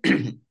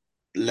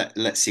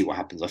let's see what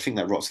happens. I think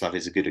that Wroclaw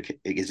is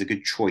a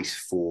good choice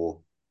for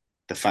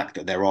the fact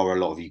that there are a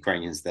lot of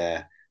Ukrainians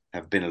there,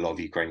 have been a lot of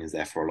Ukrainians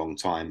there for a long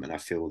time, and I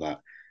feel that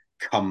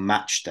come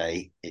match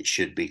day, it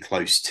should be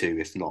close to,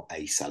 if not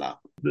a sellout.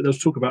 There was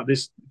talk about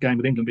this game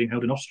with England being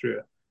held in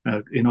Austria,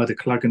 in either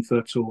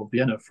Klagenfurt or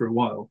Vienna for a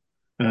while.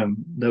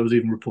 There was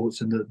even reports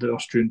in the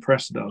Austrian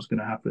press that was going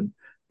to happen.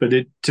 But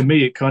to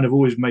me, it kind of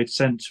always made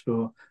sense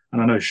for,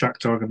 and I know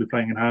Shakhtar are going to be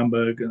playing in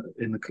Hamburg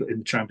in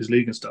the Champions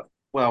League and stuff.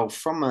 Well,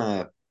 from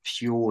a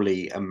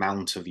purely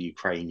amount of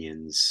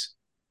Ukrainians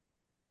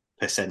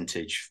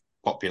percentage,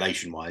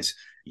 population-wise,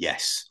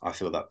 yes, I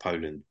feel that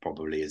Poland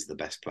probably is the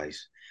best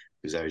place,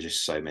 because there are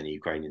just so many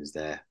Ukrainians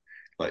there,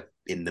 like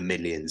in the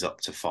millions,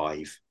 up to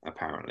 5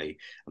 apparently.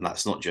 And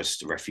that's not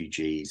just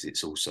refugees,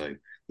 it's also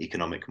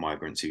economic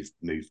migrants who've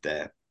moved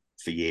there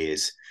for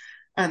years.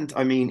 And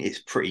I mean,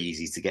 it's pretty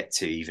easy to get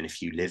to, even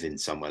if you live in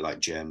somewhere like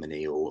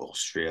Germany or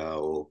Austria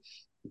or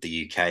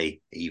the UK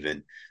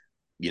even,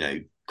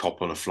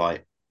 cop on a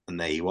flight And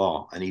there you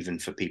are. And even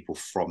for people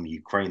from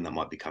Ukraine that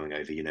might be coming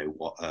over,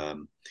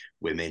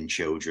 women,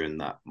 children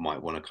that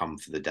might want to come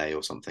for the day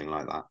or something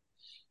like that,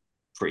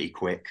 pretty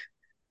quick.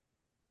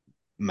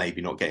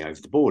 Maybe not getting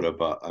over the border,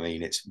 but I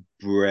mean, it's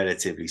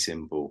relatively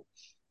simple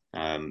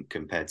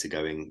compared to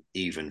going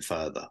even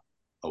further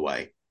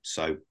away.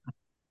 So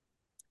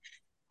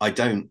I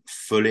don't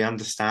fully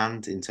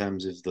understand in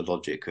terms of the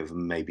logic of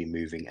maybe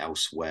moving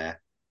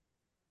elsewhere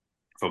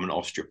from an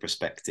Austria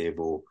perspective,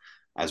 or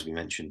as we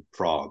mentioned,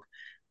 Prague.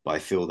 But I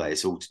feel that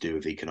it's all to do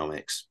with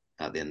economics.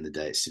 At the end of the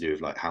day, it's to do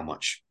with like how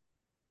much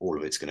all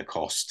of it's going to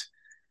cost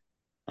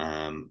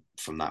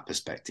from that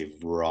perspective,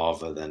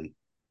 rather than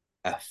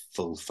a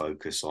full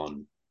focus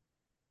on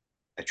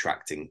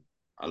attracting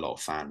a lot of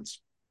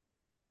fans.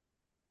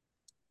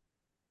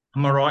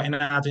 Am I right in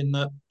adding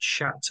that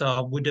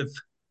Shakhtar would have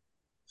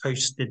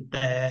hosted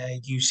their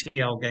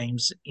UCL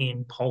games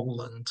in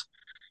Poland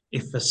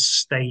if a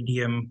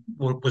stadium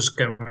was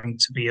going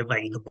to be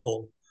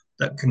available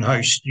that can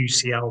host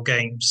UCL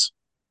games?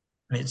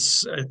 And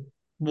it's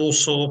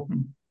Warsaw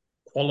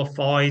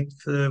qualified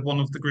for one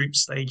of the group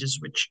stages,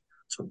 which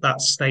took that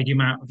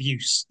stadium out of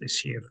use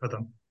this year for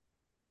them.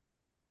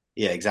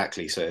 Yeah,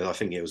 exactly. So I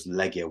think it was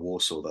Legia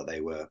Warsaw that they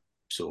were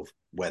sort of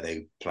where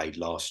they played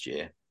last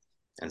year.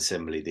 And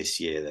similarly this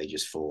year, they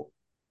just thought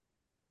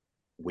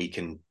we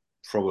can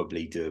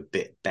probably do a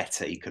bit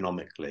better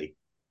economically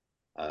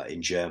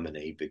in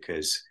Germany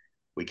because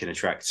we can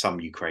attract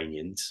some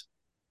Ukrainians,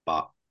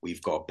 but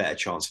we've got a better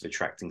chance of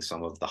attracting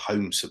some of the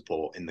home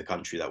support in the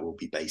country that we'll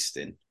be based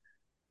in,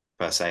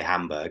 per se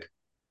Hamburg.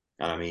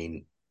 And I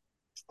mean,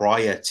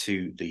 prior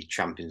to the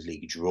Champions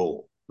League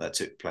draw that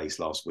took place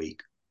last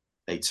week,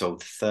 they'd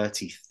sold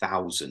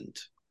 30,000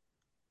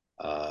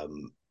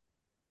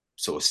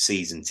 sort of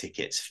season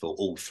tickets for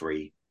all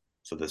three,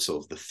 for the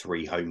sort of the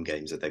three home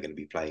games that they're going to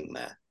be playing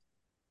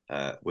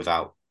there,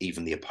 without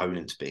even the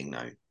opponents being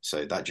known.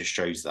 So that just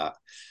shows that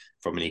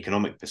from an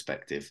economic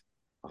perspective,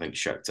 I think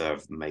Shakhtar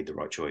have made the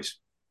right choice.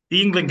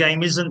 The England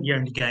game isn't the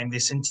only game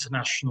this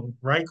international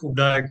break,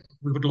 although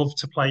we would love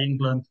to play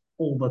England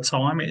all the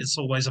time. It's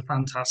always a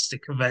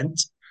fantastic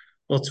event.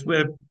 But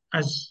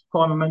as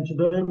Simon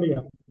mentioned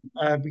earlier,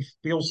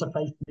 we also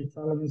face the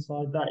Italian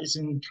side that is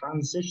in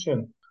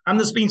transition. And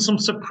there's been some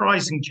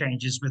surprising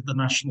changes with the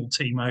national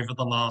team over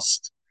the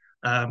last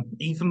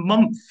even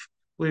month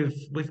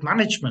with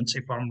management,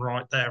 if I'm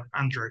right there,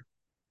 Andrew.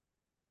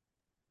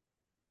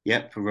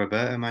 Yep,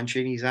 Roberto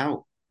Mancini's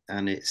out,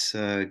 and it's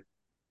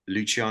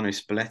Luciano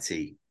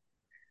Spalletti,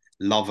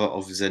 lover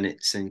of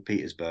Zenit St.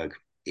 Petersburg,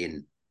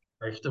 in.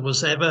 If there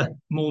was ever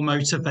more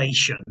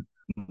motivation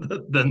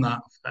than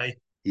that, eh?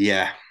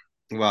 Yeah,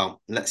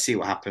 well, let's see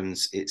what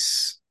happens.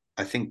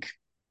 I think,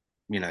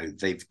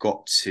 they've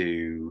got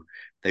to,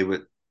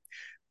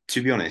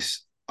 to be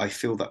honest, I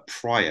feel that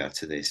prior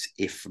to this,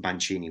 if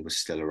Mancini was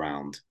still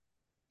around,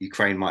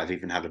 Ukraine might have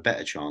even had a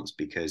better chance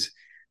because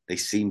they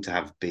seem to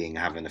have been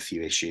having a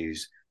few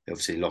issues. They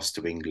obviously lost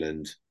to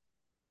England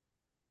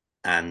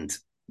and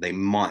they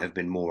might have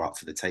been more up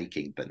for the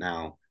taking, but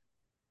now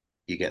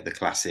you get the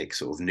classic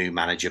sort of new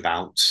manager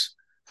bounce.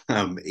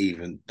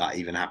 Even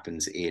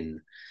happens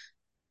in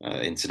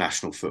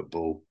international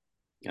football.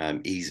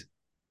 He's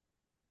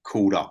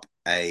called up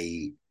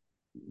a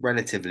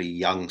relatively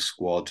young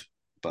squad,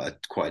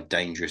 but quite a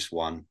dangerous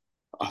one.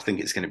 I think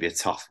it's going to be a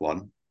tough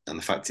one. And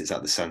the fact it's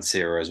at the San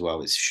Siro as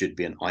well, it should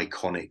be an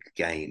iconic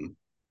game.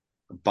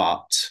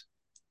 But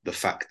the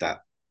fact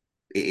that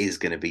it is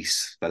going to be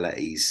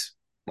Spalletti's,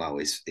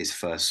 his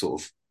first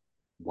sort of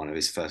one of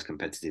his first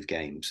competitive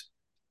games,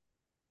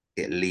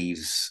 it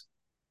leaves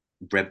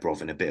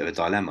Rebrov in a bit of a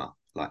dilemma.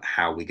 Like,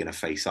 how are we going to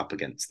face up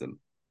against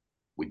them?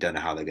 We don't know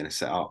how they're going to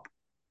set up.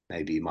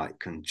 Maybe you might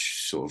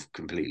sort of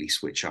completely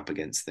switch up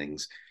against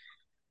things.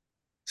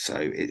 So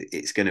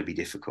it's going to be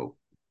difficult.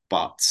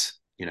 But,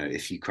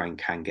 if Ukraine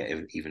can get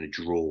even a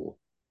draw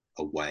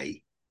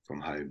away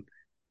from home,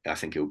 I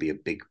think it will be a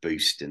big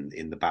boost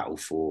in the battle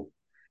for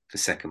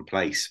second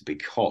place,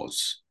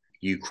 because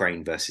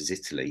Ukraine versus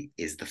Italy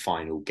is the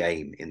final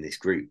game in this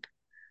group.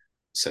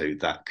 So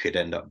that could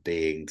end up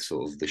being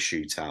sort of the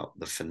shootout,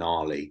 the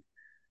finale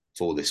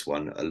for this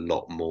one, a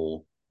lot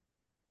more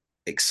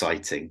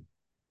exciting,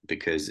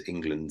 because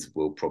England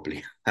will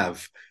probably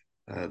have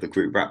the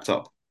group wrapped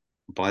up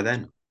by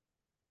then.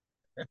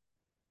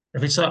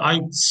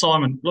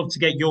 Simon, love to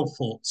get your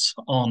thoughts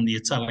on the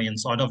Italian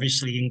side.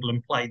 Obviously,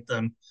 England played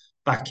them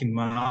back in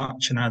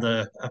March and had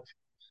a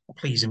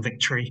pleasing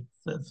victory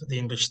for the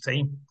English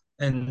team.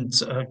 And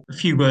a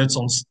few words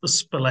on the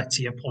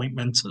Spalletti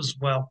appointment as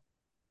well.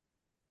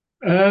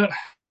 Maybe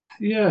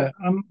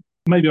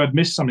I'd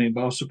missed something,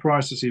 but I was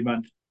surprised to see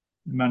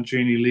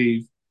Mancini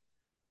leave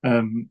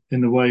in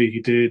the way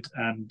he did,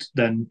 and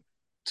then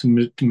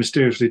to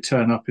mysteriously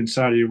turn up in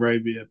Saudi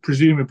Arabia,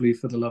 presumably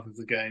for the love of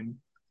the game,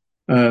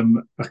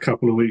 a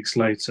couple of weeks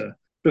later.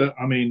 But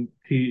I mean,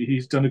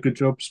 he's done a good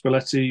job.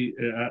 Spalletti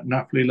at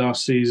Napoli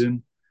last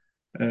season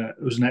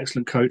was an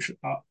excellent coach.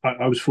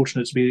 I was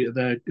fortunate to be at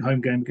their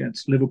home game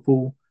against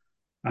Liverpool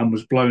and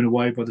was blown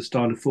away by the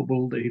style of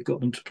football that he'd got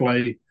them to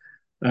play.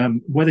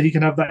 Whether he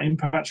can have that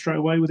impact straight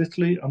away with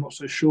Italy, I'm not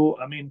so sure.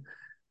 I mean,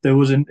 there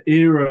was an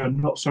era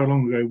not so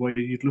long ago where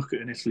you'd look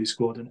at an Italy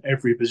squad and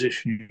every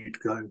position you'd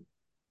go,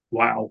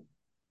 wow.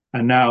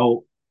 And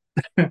now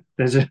I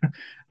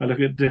look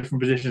at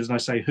different positions and I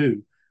say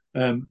who.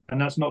 And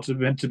that's not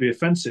meant to be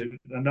offensive.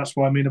 And that's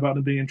what I mean about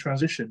them being in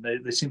transition.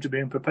 They seem to be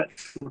in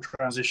perpetual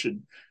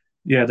transition.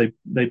 Yeah,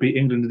 they beat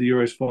England in the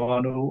Euros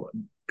final.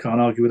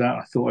 Can't argue with that.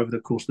 I thought over the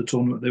course of the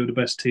tournament they were the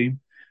best team,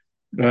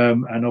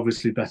 and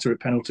obviously better at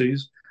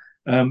penalties.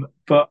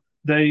 But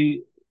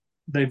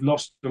they've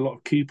lost a lot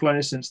of key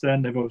players since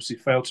then. They've obviously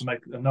failed to make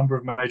a number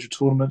of major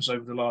tournaments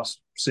over the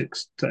last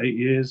 6 to 8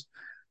 years.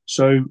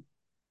 So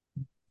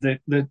they're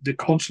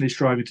constantly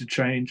striving to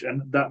change,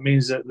 and that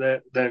means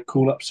that they're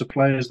call-ups of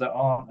players that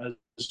aren't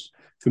as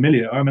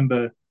familiar. I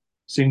remember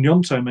seeing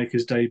Gnonto make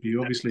his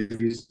debut. Obviously,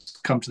 he's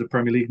come to the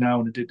Premier League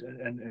now and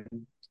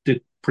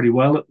did pretty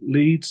well at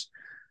Leeds.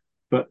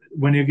 But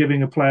when you're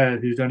giving a player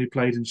who's only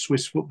played in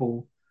Swiss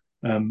football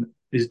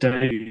his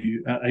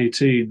debut at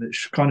 18, that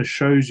kind of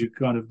shows you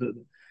kind of that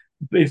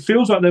it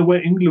feels like they're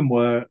where England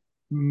were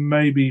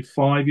maybe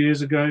 5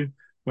 years ago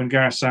when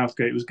Gareth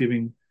Southgate was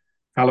giving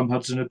Callum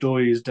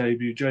Hudson-Odoi his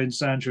debut, Jadon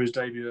Sancho his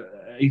debut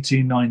at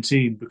 18,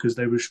 19, because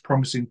they were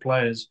promising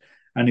players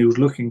and he was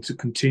looking to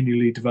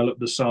continually develop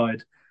the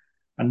side.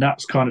 And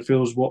that's kind of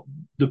feels what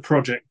the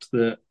project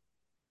that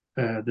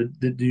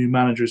the new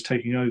manager is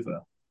taking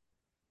over.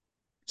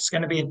 It's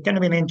going to be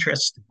an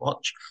interesting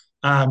watch.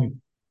 I'll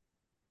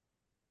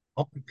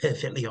be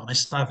perfectly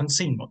honest, I haven't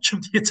seen much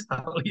of the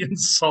Italian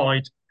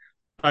side.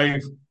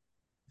 I've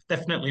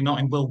definitely not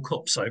in World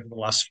Cups over the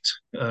last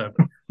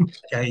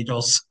decade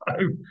or so.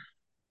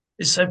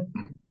 It's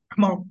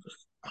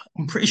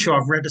I'm pretty sure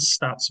I've read a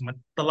stat somewhere.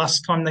 The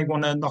last time they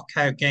won a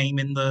knockout game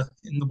in the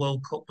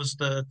World Cup was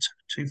the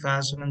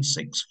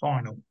 2006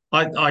 final.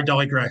 I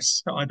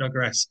digress. I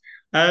digress.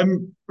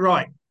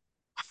 Right.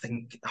 I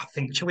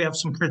think shall we have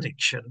some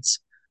predictions?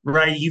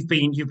 Ray, you've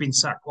been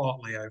sat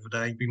quietly over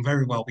there. You've been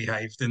very well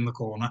behaved in the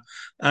corner.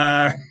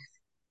 For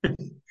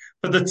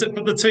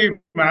the two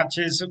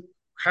matches,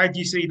 how do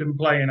you see them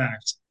playing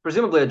out?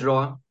 Presumably a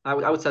draw. I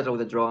would settle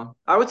with a draw.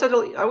 I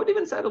would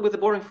even settle with a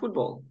boring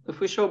football.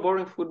 If we show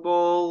boring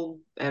football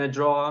and a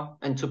draw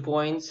and 2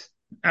 points.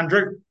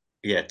 Andrew?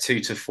 Yeah, 2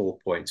 to 4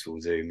 points will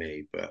do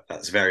me, but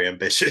that's very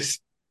ambitious.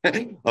 I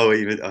think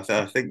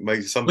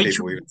some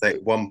people even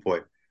take 1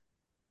 point.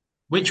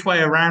 Which way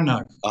around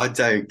though? I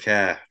don't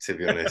care, to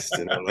be honest.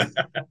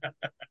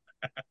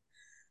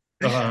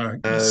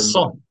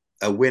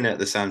 A win at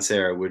the San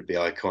Siro would be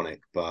iconic,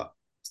 but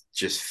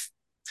just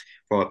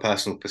from a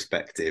personal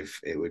perspective,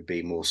 it would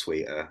be more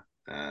sweeter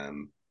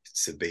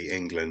to beat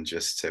England,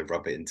 just to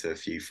rub it into a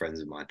few friends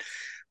of mine.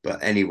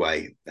 But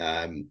anyway,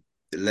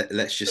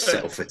 let's just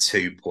settle for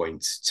 2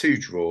 points, 2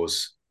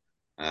 draws,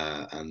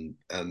 and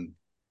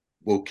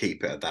we'll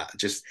keep it at that.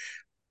 Just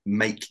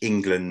make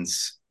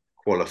England's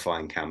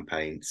qualifying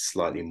campaign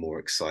slightly more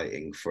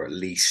exciting for at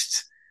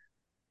least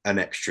an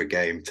extra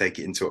game. Take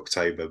it into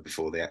October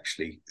before they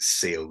actually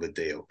seal the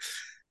deal.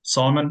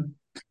 Simon?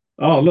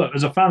 Oh, look,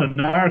 as a fan of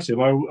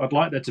narrative, I'd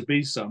like there to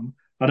be some.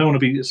 I don't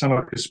want to sound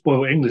like a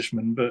spoiled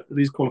Englishman, but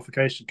these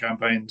qualification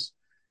campaigns,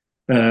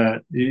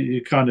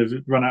 you kind of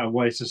run out of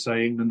ways to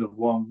say England have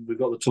won, we've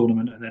got the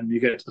tournament, and then you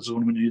get to the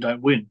tournament and you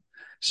don't win.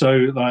 So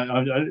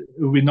it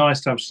would be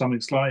nice to have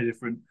something slightly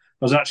different.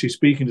 I was actually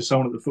speaking to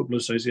someone at the Football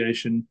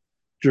Association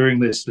during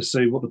this to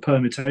see what the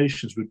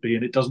permutations would be,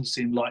 and it doesn't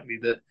seem likely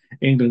that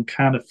England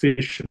can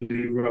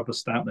officially rubber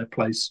stamp their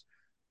place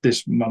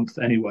this month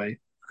anyway,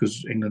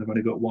 because England have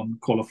only got one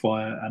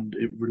qualifier and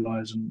it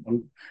relies on, I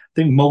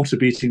think Malta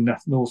beating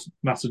North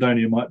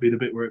Macedonia might be the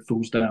bit where it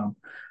falls down.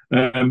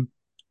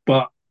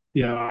 But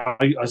yeah,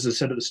 as I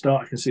said at the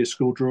start, I can see a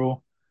score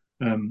draw.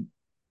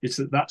 It's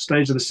at that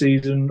stage of the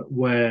season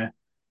where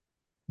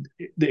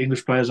the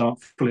English players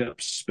aren't fully up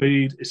to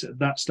speed. It's at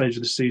that stage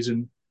of the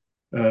season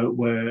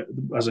where,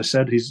 as I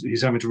said,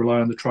 he's having to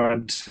rely on the tried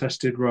and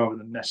tested rather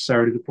than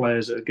necessarily the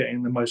players that are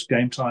getting the most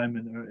game time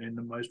and in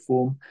the most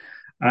form.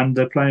 And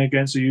they're playing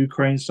against a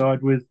Ukraine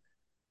side with,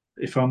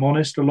 if I'm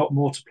honest, a lot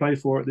more to play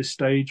for at this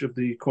stage of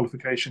the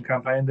qualification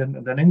campaign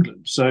than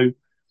England. So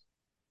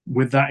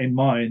with that in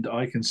mind,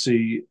 I can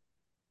see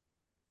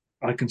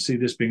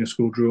this being a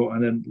school draw,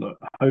 and then look,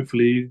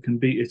 hopefully you can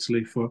beat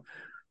Italy for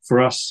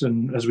us,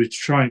 and as we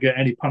try and get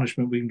any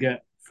punishment we can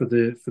get for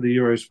the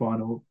Euros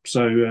final.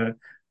 So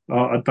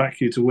I'd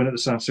back you to win at the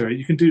San Siro.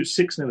 You can do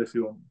 6-0 if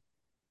you want.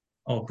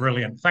 Oh,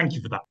 brilliant. Thank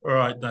you for that. All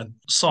right, then.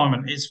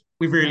 Simon,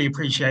 we really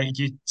appreciated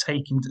you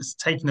taking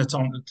the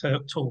time to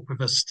talk with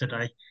us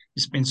today.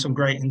 It's been some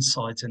great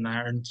insight in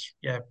there. And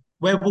yeah,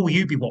 where will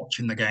you be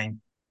watching the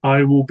game?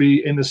 I will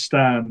be in the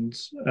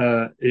stands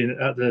at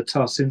the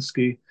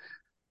Tarsinski,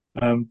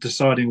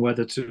 deciding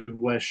whether to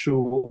wear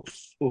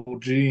shorts or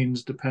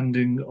jeans,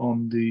 depending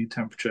on the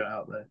temperature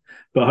out there.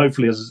 But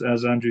hopefully, as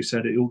Andrew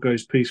said, it all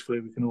goes peacefully.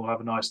 We can all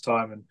have a nice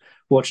time and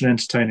watch an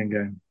entertaining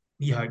game.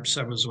 We hope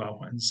so as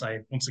well. And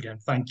say once again,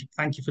 thank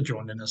you for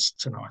joining us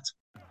tonight.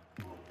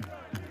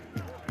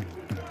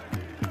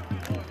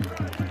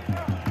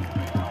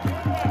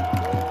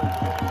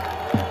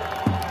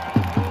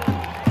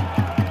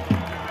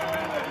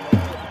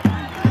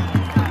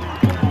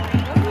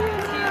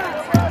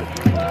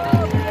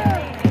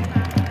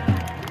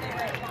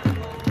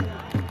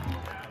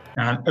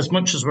 as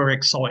much as we're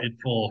excited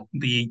for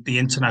the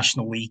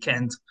international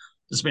weekend,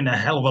 there's been a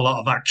hell of a lot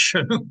of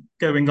action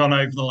going on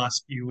over the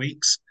last few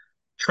weeks.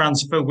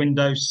 Transfer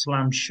window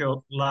slammed shut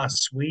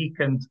last week,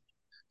 and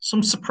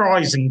some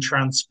surprising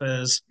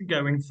transfers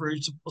going through,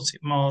 to put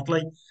it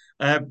mildly.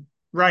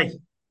 Ray,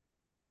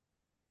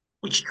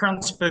 which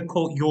transfer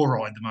caught your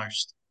eye the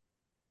most?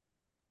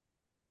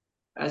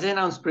 As I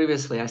announced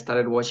previously, I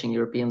started watching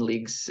European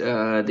leagues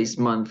this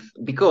month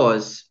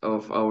because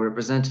of our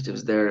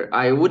representatives there.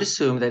 I would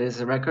assume that is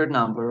a record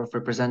number of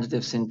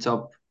representatives in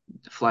top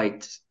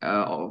flight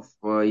of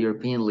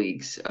European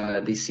leagues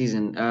this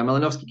season.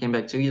 Malinovsky came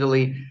back to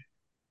Italy.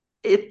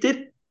 It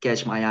did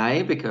catch my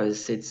eye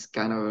because it's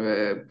kind of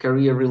a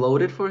career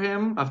reloaded for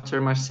him after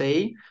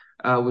Marseille,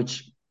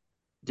 which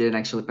didn't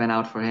actually pan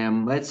out for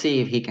him. Let's see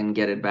if he can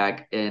get it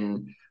back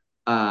in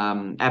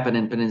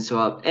Apennine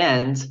Peninsula.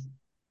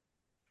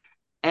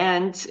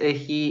 And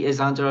he is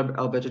under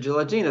Alberto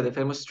Gilardino, the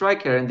famous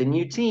striker, and the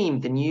new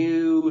team, the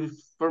new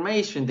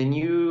formation, the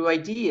new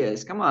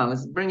ideas. Come on,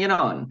 let's bring it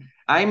on.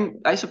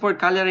 I support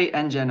Cagliari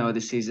and Genoa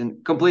this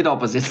season, complete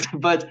opposites.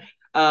 But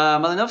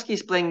Malinovsky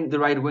is playing the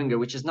right winger,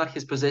 which is not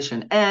his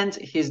position, and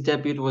his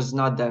debut was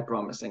not that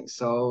promising.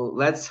 So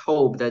let's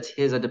hope that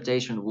his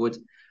adaptation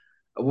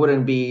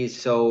wouldn't be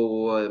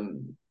so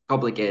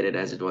complicated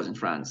as it was in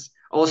France.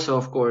 Also,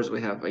 of course,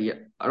 we have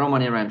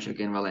Roman Yaremchuk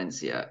in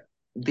Valencia.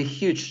 The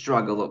huge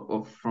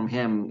struggle from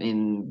him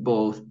in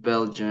both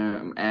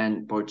Belgium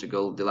and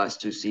Portugal the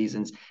last 2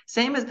 seasons.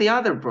 Same as the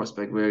other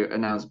prospect we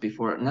announced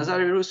before.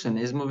 Nazari Rusin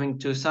is moving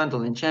to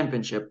Sunderland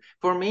Championship.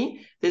 For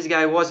me, this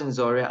guy was in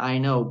Zorya, I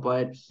know,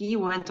 but he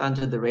went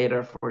under the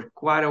radar for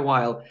quite a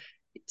while,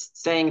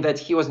 saying that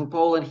he was in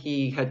Poland,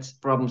 he had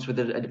problems with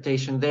the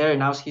adaptation there, and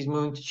now he's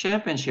moving to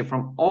Championship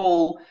from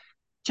all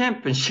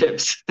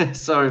championships.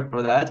 Sorry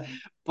for that.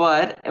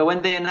 But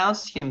when they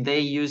announced him, they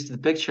used the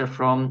picture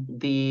from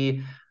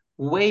the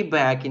way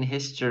back in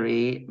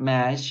history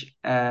match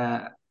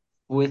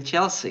with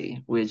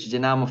Chelsea, which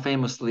Dinamo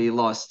famously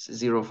lost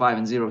 0-5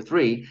 and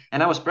 0-3.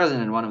 And I was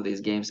present in one of these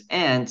games,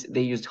 and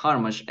they used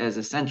Harmash as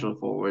a central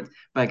forward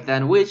back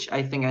then, which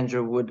I think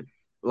Andrew would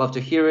love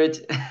to hear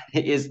it.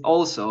 Is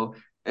also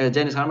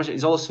Dennis Harmash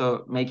is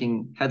also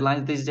making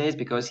headlines these days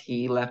because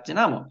he left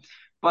Dinamo.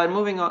 But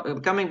moving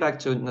on, coming back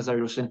to Nazar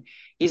Rusin,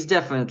 he's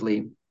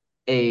definitely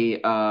a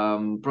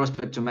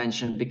prospect to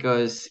mention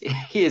because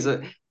he's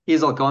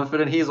all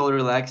confident, he's all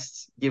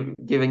relaxed,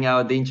 giving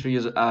out the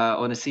interviews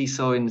on a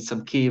seesaw in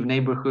some Kiev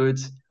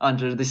neighborhoods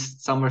under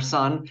this summer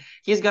sun.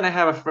 He's gonna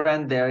have a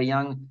friend there, a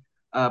young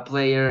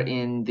player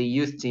in the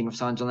youth team of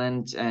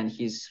Sunderland, and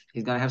he's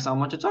gonna have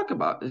someone to talk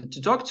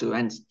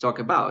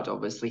about.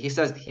 Obviously, he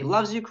says he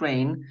loves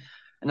Ukraine.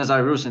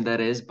 Nazar Rusin, that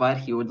is, but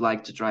he would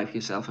like to drive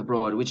himself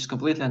abroad, which is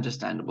completely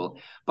understandable.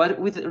 But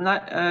with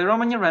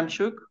Roman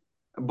Yaremchuk,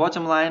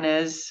 bottom line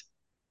is,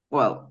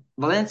 well,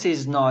 Valencia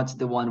is not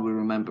the one we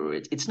remember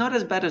it. It's not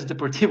as bad as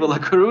Deportivo La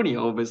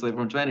Coruña, obviously,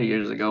 from 20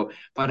 years ago.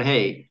 But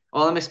hey,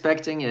 all I'm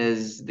expecting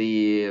is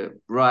the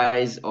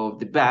rise of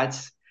the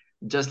Bats,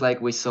 just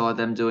like we saw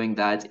them doing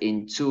that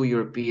in 2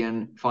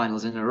 European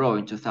finals in a row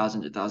in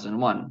 2000,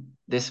 2001.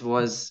 This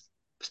was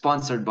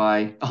sponsored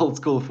by Old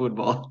School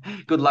Football.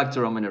 Good luck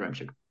to Roman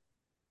Yaremchuk.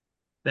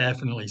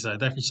 Definitely so,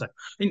 definitely so.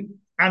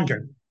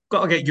 Andrew,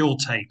 got to get your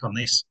take on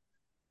this.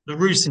 The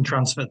Rusin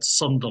transfer to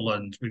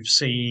Sunderland, we've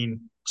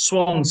seen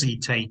Swansea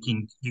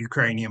taking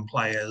Ukrainian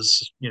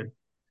players. There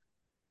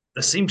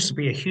seems to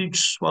be a huge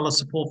swell of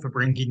support for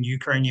bringing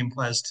Ukrainian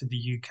players to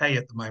the UK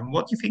at the moment.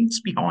 What do you think's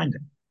behind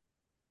it?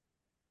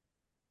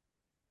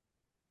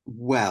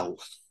 Well,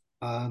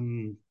 I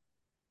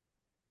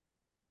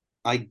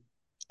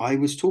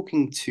was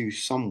talking to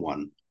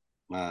someone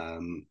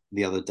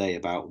the other day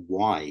about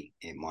why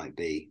it might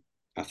be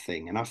a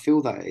thing, and I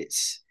feel that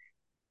it's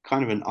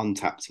kind of an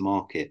untapped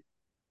market.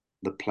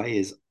 The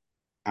players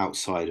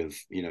outside of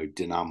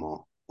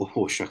Dinamo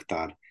or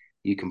Shakhtar,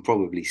 you can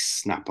probably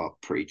snap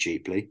up pretty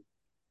cheaply.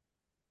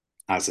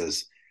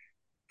 As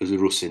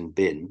Rusin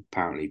bin,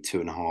 apparently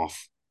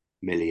 2.5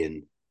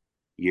 million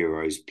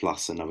euros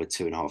plus another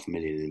 2.5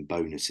 million in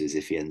bonuses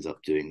if he ends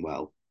up doing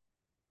well.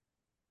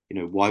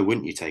 Why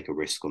wouldn't you take a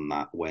risk on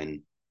that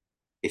when,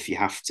 if you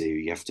have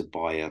to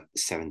buy a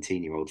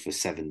 17-year-old for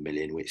 7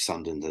 million, which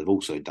Sunderland have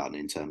also done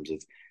in terms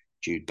of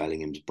Jude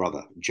Bellingham's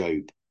brother,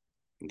 Job.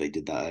 They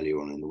did that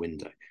earlier on in the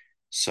window.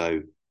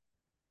 So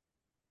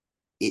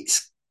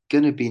it's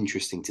going to be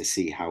interesting to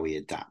see how he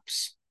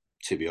adapts,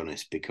 to be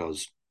honest,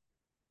 because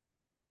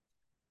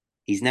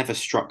he's never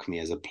struck me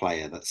as a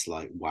player that's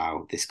like,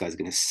 wow, this guy's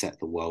going to set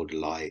the world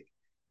alight.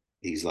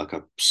 He's like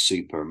a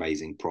super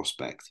amazing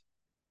prospect.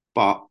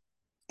 But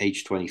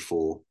age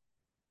 24,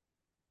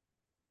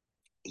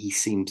 he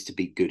seems to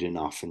be good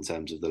enough in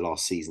terms of the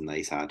last season that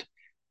he's had,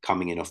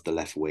 coming in off the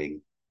left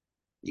wing.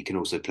 He can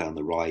also play on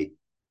the right.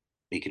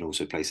 He can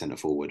also play centre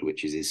forward,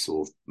 which is his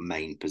sort of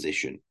main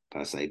position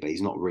per se, but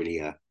he's not really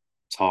a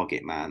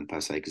target man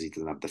per se because he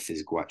doesn't have the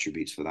physical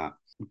attributes for that.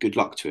 Good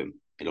luck to him,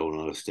 in all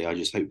honesty. I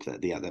just hope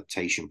that the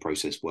adaptation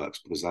process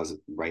works because, as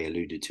Ray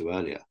alluded to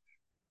earlier,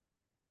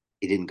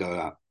 he didn't go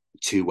out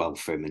too well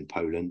for him in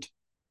Poland.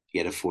 He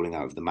had a falling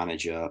out with the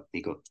manager.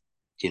 He got,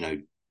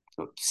 a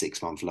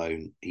 6-month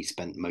loan. He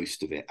spent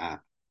most of it at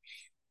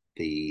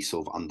the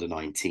sort of under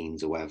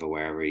 19s or whatever,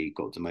 wherever he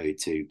got demoted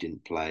to,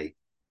 didn't play.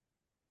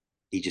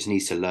 He just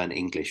needs to learn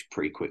English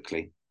pretty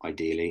quickly,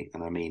 ideally.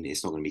 And I mean,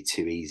 it's not going to be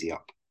too easy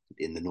up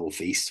in the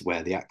Northeast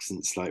where the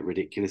accent's like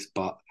ridiculous.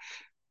 But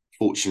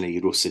fortunately,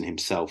 Rusin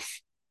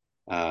himself,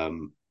 a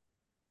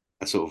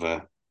sort of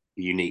a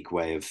unique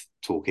way of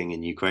talking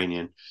in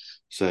Ukrainian.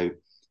 So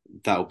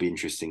that'll be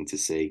interesting to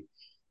see.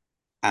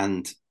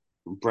 And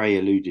Bray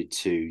alluded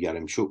to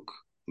Yaremchuk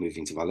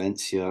moving to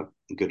Valencia.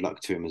 Good luck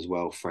to him as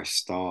well. Fresh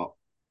start,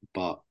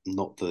 but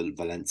not the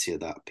Valencia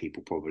that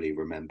people probably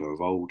remember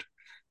of old.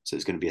 So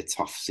it's going to be a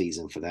tough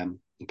season for them.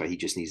 But he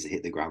just needs to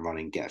hit the ground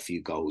running, get a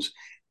few goals,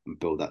 and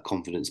build that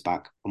confidence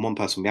back. And one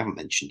person we haven't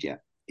mentioned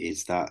yet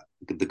is that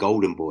the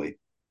golden boy,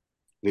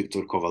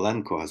 Viktor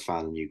Kovalenko, has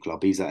found a new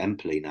club. He's at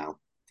Empoli now.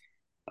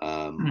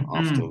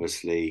 After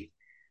obviously,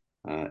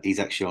 he's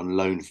actually on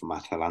loan from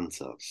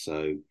Atalanta.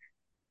 So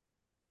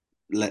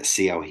let's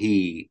see how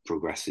he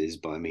progresses.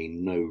 But I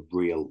mean, no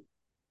real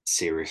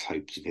serious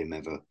hopes of him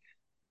ever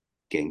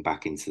getting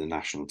back into the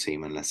national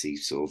team unless he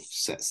sort of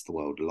sets the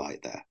world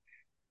alight there,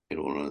 in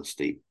all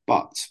honesty.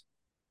 But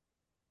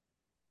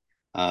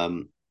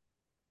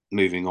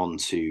moving on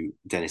to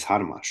Dennis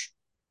Harmash,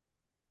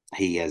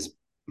 he has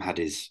had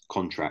his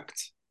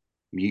contract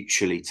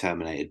mutually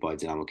terminated by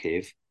Dynamo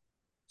Kiev.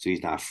 So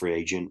he's now a free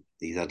agent.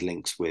 He's had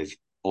links with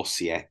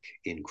Osijek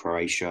in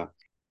Croatia.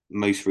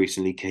 Most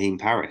recently, Kahim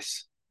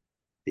Paris,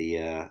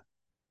 the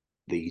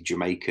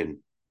Jamaican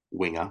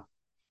winger,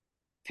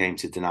 came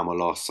to Dynamo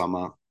last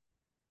summer,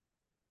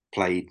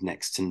 played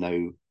next to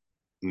no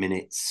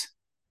minutes.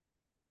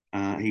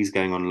 He's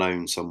going on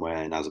loan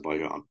somewhere in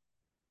Azerbaijan.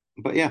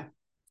 But yeah,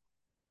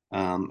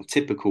 a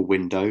typical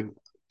window.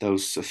 There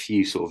was a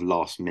few sort of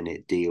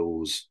last-minute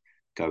deals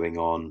going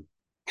on.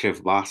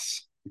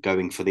 Krivbas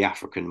going for the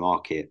African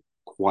market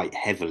quite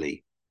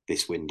heavily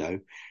this window.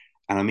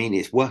 And I mean,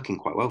 it's working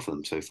quite well for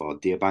them so far.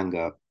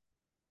 Diabanga,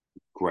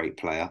 great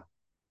player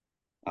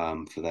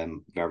for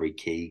them, very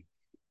key.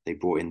 They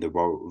brought in the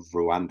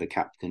Rwanda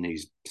captain,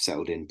 who's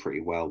settled in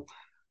pretty well.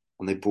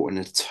 And they brought in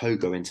a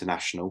Togo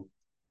international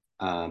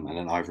and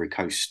an Ivory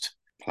Coast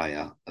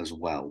player as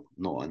well.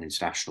 Not an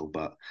international,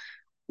 but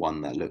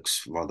one that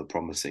looks rather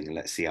promising. And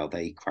let's see how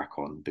they crack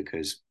on,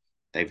 because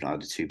they've not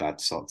had a too bad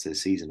start to the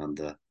season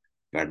under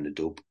Werner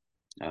Dub.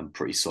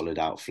 Pretty solid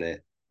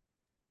outfit.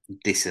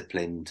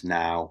 Disciplined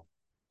now,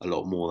 a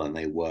lot more than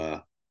they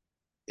were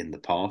in the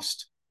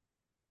past.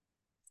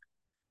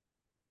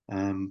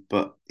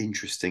 But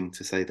interesting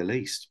to say the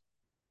least.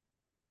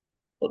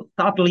 But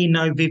sadly,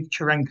 no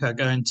Vivcharenko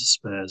going to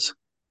Spurs.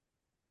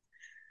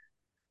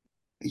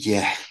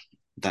 Yeah,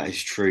 that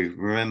is true.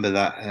 Remember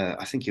that,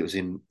 I think it was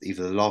in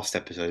either the last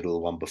episode or the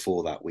one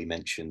before that, we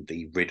mentioned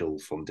the riddle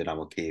from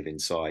Dynamo Kiev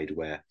inside,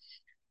 where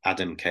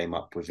Adam came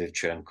up with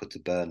Vivcharenko to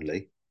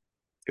Burnley.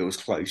 It was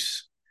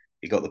close.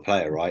 He got the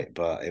player right,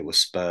 but it was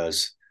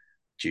Spurs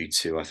due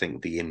to, I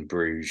think, the In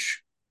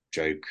Bruges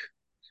joke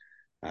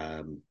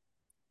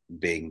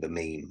being the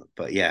meme.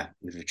 But yeah,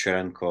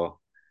 Vivcharenko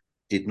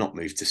did not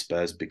move to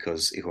Spurs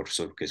because Igor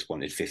Surkis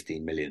wanted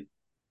 15 million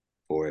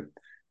for him.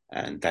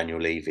 And Daniel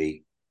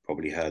Levy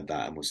probably heard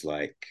that and was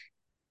like,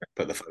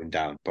 put the phone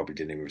down, probably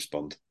didn't even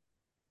respond.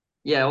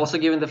 Yeah, also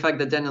given the fact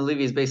that Daniel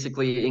Levy is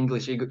basically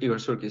English Igor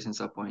Surkis in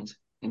some point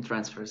in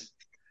transfers.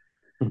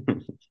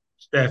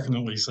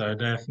 Definitely so.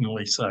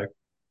 Definitely so.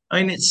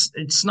 I mean,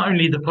 it's not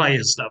only the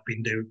players that have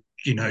been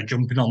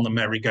jumping on the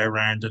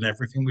merry-go-round and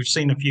everything. We've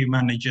seen a few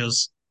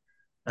managers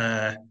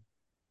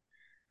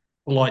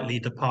politely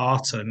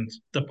depart in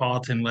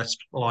less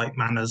polite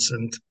manners,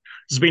 and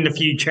there's been a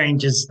few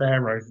changes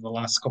there over the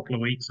last couple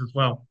of weeks as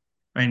well.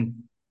 I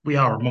mean, we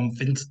are a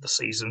month into the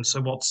season, so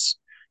what's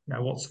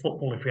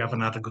football if we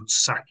haven't had a good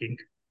sacking,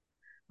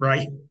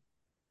 right?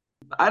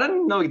 I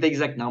don't know the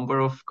exact number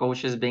of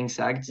coaches being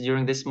sacked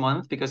during this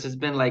month, because it's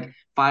been like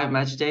 5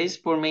 match days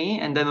for me,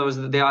 and then there was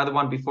the other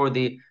one before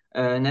the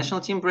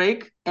national team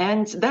break.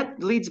 And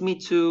that leads me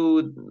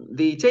to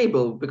the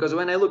table, because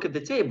when I look at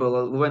the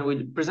table, when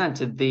we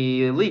presented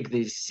the league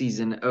this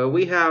season,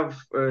 we have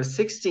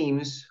 6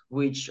 teams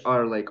which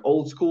are like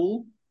old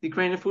school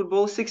Ukrainian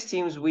football, 6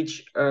 teams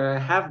which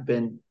have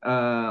been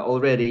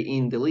already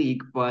in the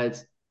league,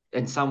 but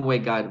in some way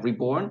got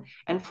reborn,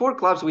 and 4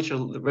 clubs which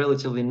are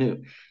relatively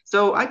new.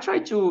 So I try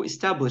to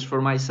establish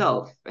for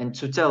myself and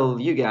to tell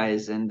you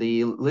guys and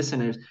the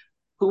listeners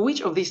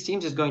which of these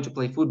teams is going to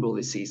play football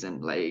this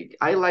season. Like,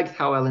 I liked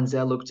how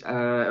Alenze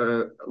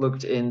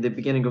looked in the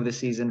beginning of the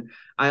season.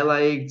 I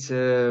liked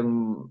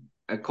Kolos,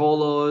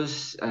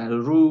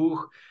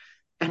 Ruch,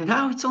 and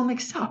now it's all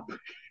mixed up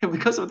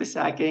because of the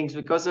sackings,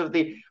 because of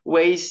the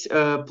ways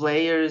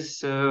players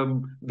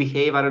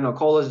behave. I don't know,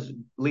 Kolos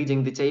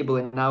leading the table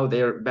and now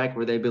they're back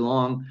where they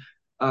belong.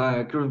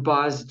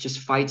 Krivbaz just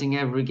fighting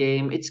every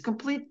game. It's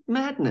complete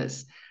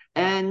madness.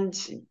 And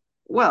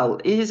well,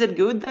 is it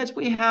good that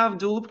we have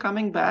Dulub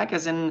coming back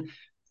as an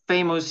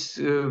famous,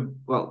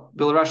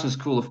 Belarusian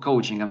school of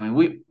coaching. I mean,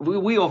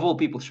 we of all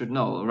people should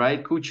know,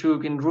 right?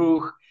 Kuchuk in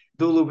Ruch,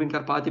 Dulub in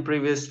Karpati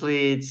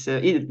previously.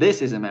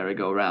 This is a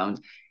merry-go-round.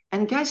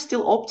 And guys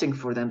still opting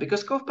for them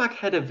because Kovpak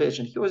had a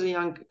vision. He was a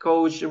young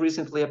coach,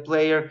 recently a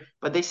player,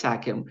 but they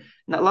sack him.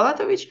 Now,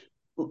 Lalatovic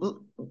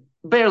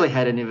barely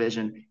had any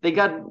vision. They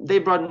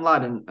brought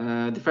Mladen,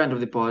 the friend of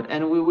the pod,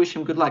 and we wish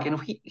him good luck.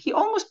 And he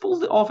almost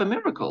pulled off a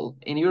miracle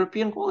in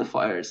European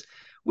qualifiers.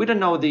 We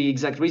don't know the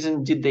exact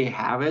reason. Did they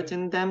have it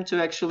in them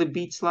to actually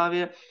beat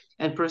Slavia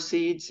and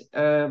proceed?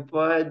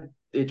 But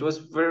it was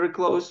very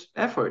close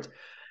effort.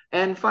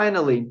 And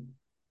finally,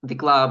 the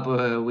club,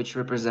 which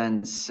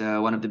represents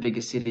one of the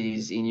biggest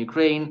cities in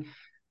Ukraine,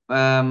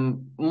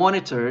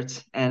 monitored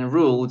and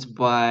ruled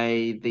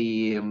by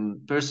the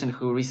person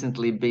who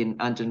recently been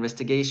under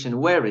investigation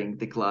wearing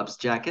the club's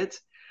jacket.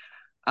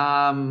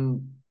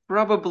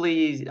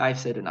 Probably I've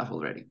said enough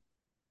already.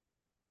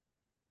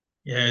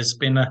 Yeah, it's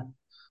been a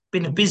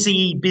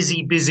busy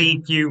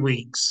few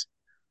weeks.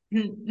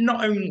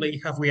 Not only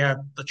have we had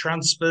the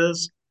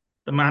transfers,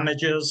 the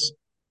managers,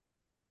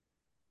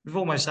 we've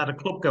almost had a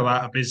club go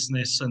out of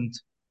business and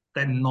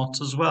then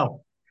not as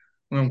well.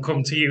 We'll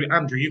come to you,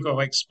 Andrew. You've got to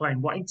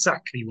explain what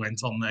exactly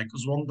went on there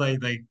because one day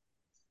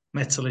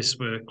Metalist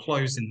were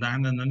closing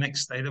down and the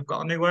next day they've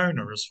got a new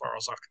owner, as far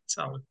as I can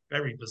tell.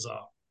 Very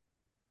bizarre.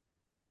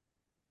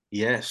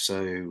 Yeah,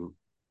 so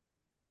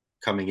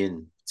coming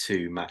in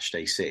to match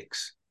day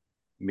 6,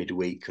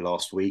 midweek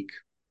last week,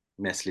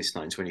 Metalist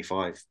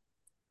 925,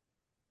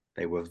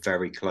 they were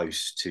very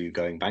close to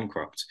going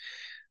bankrupt.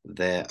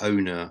 Their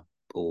owner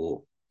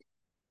or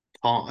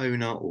part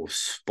owner or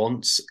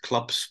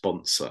club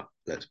sponsor,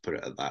 let's put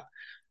it at that,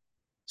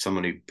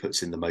 someone who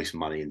puts in the most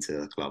money into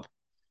the club,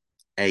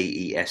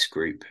 AES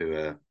Group, who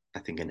are, I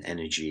think, an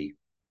energy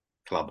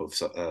club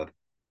of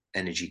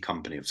energy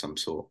company of some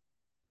sort.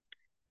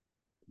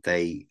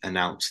 They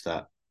announced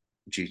that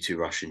due to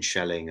Russian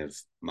shelling of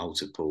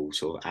multiple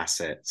sort of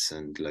assets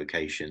and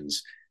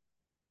locations,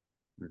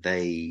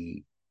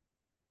 they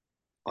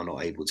are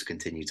not able to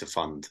continue to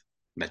fund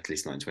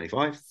Metalist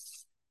 925.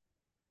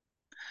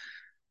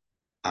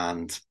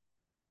 And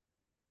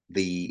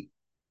the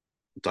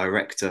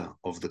director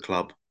of the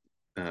club,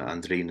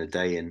 Andriy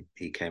Nadeyan,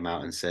 he came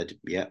out and said,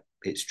 yeah,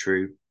 it's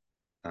true.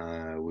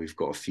 We've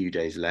got a few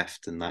days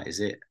left and that is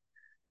it.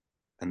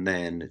 And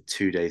then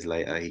 2 days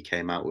later, he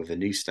came out with a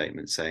new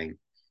statement saying,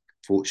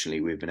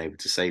 fortunately, we've been able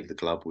to save the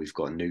club. We've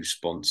got a new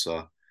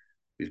sponsor.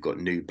 We've got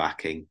new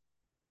backing.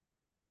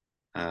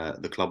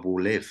 The club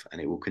will live and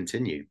it will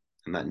continue.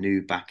 And that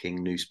new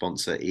backing, new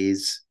sponsor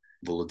is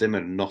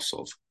Volodymyr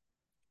Nosov,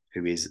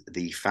 who is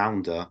the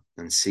founder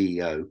and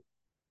CEO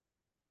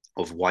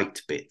of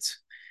Whitebit,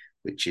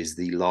 which is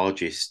the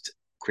largest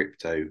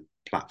crypto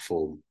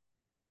platform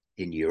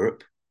in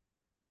Europe,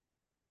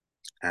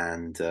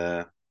 and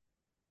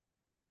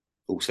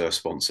also a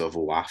sponsor of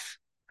OAF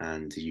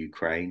and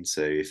Ukraine.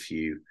 So if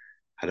you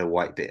had a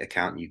Whitebit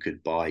account, you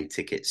could buy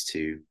tickets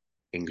to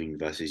England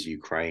versus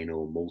Ukraine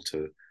or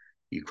Malta,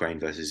 Ukraine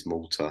versus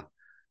Malta,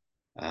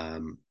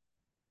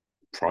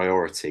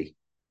 priority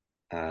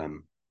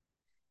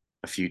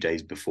a few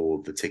days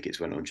before the tickets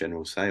went on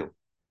general sale.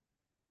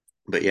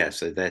 But yeah,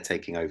 so they're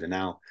taking over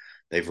now.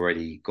 They've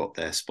already got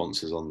their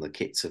sponsors on the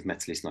kits of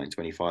Metalist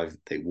 925.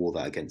 They wore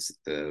that against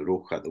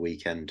Roca at the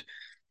weekend.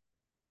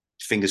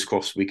 Fingers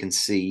crossed we can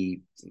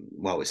see,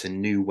 well, it's a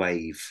new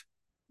wave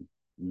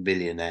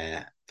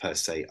millionaire per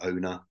se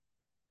owner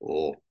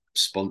or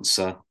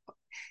sponsor.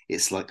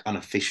 It's like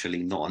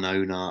unofficially not an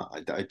owner.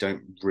 I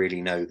don't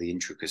really know the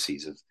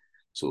intricacies of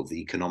sort of the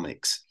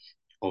economics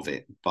of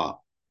it, but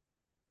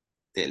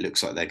it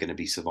looks like they're going to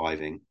be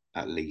surviving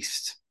at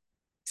least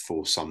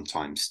for some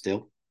time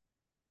still.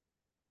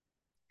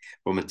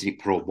 From a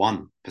Dnipro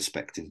 1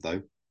 perspective,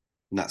 though,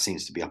 and that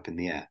seems to be up in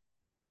the air.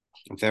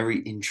 A very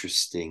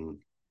interesting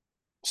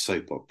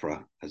soap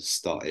opera has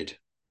started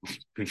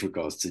with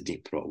regards to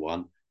Dnipro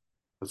 1.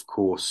 Of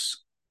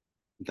course,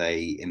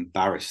 they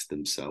embarrassed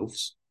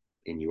themselves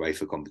in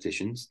UEFA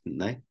competitions, didn't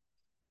they?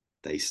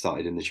 They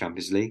started in the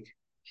Champions League.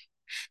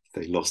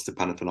 They lost to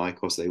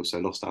Panathinaikos. They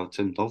also lost out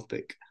to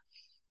Dovbyk.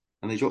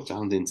 And they dropped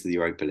down into the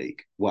Europa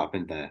League. What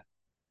happened there?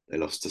 They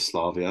lost to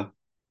Slavia.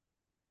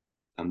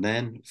 And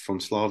then from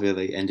Slavia,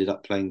 they ended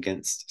up playing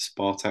against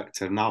Spartak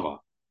Trnava,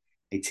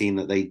 a team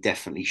that they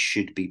definitely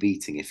should be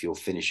beating if you're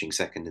finishing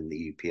second in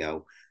the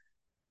UPL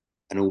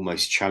and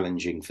almost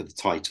challenging for the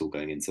title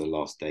going into the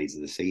last days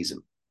of the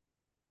season.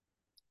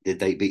 Did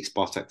they beat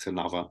Spartak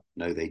Trnava?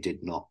 No, they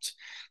did not.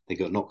 They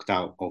got knocked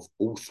out of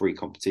all 3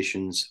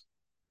 competitions.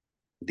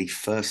 The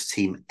first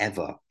team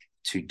ever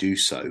to do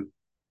so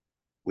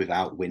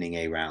without winning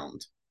a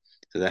round.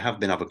 So there have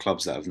been other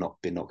clubs that have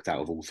not been knocked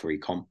out of all 3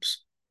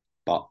 comps,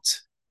 but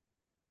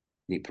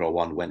Dnipro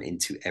 1 went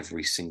into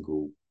every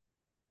single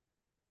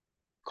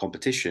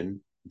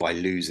competition by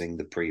losing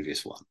the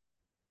previous one.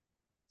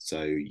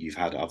 So you've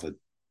had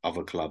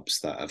other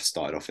clubs that have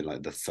started off in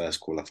like the first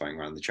qualifying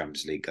round of the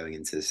Champions League, going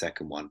into the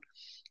second one,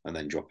 and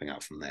then dropping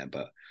out from there.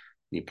 But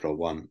Dnipro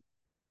 1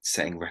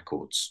 setting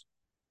records.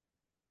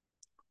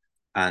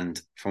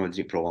 And from a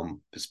Dnipro 1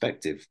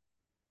 perspective,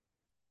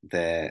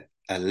 their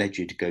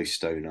alleged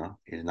ghost owner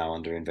is now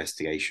under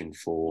investigation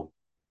for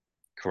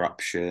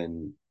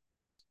corruption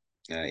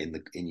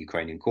in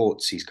Ukrainian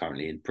courts. He's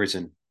currently in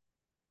prison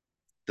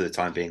for the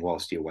time being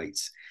whilst he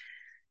awaits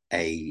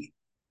a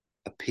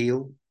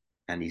appeal,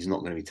 and he's not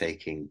going to be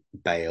taking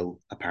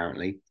bail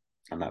apparently,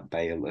 and that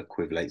bail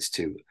equates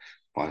to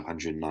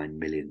 509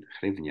 million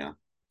hryvnia,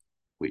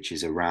 which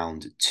is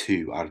around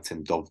 2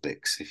 Artem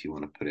Dovbyks if you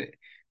want to put it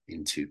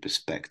into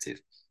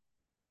perspective.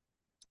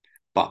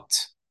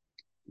 But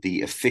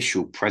the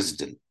official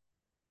president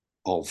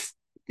of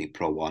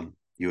Dnipro 1,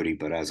 Yuri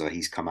Bereza,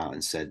 he's come out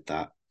and said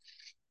that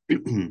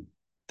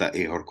that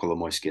Ihor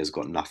Kolomoisky has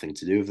got nothing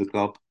to do with the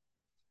club,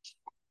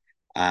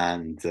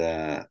 and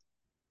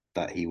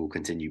that he will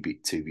continue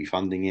to be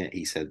funding it.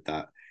 He said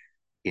that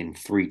in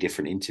 3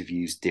 different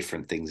interviews,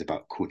 different things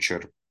about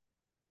Kucher,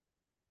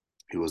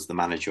 who was the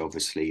manager,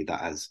 obviously,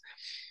 that has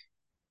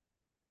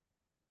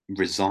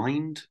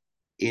resigned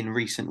in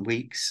recent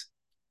weeks,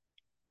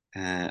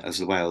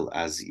 as well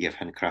as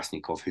Yevhen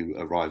Krasnikov, who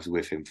arrived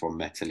with him from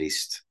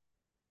Metalist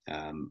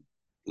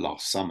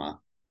last summer.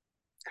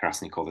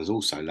 Krasnikov has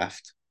also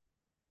left.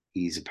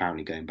 He's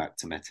apparently going back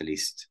to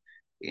Metalist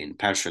in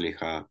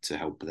Pershalicha to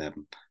help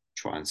them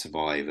try and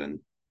survive and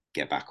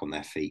get back on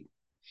their feet.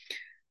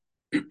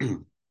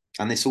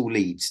 And this all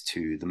leads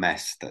to the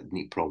mess that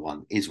Dnipro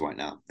 1 is right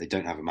now. They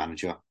don't have a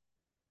manager.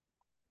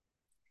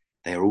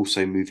 They are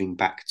also moving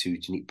back to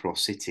Dnipro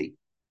City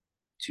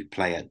to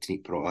play at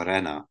Dnipro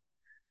Arena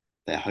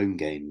their home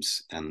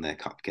games and their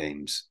cup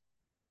games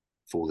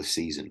for the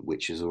season,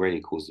 which has already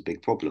caused a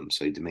big problem.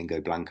 So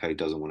Domingo Blanco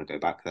doesn't want to go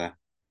back there.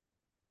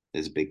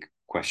 There's a big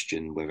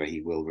question whether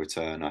he will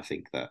return. I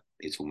think that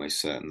it's almost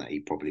certain that he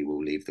probably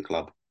will leave the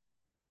club.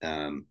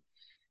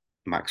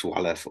 Max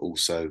Walev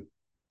also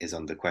is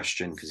under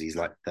question because he's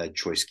like third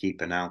choice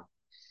keeper now,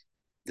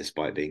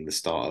 despite being the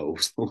starter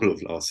all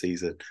of last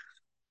season.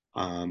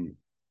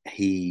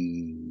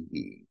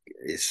 He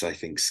is, I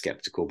think,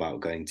 skeptical about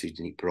going to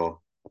Dnipro.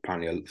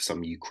 Apparently,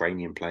 some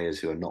Ukrainian players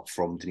who are not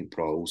from Dnipro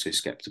are also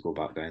skeptical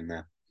about going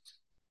there.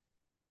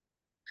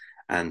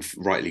 And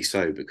rightly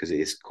so, because it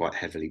is quite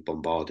heavily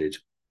bombarded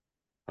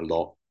a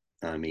lot.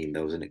 I mean,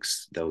 there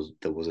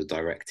was a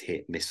direct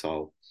hit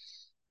missile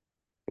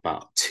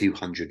about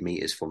 200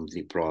 meters from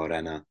Dnipro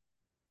Arena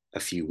a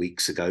few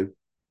weeks ago.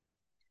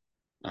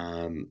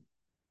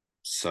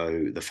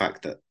 So the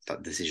fact that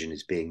that decision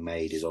is being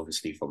made is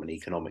obviously from an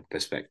economic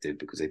perspective,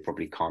 because they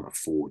probably can't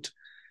afford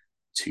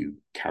to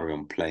carry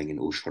on playing in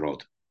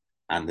Uzhhorod.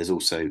 And there's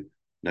also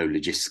no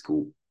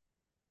logistical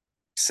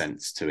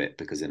sense to it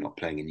because they're not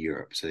playing in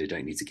Europe, so they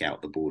don't need to get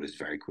out the borders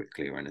very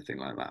quickly or anything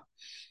like that.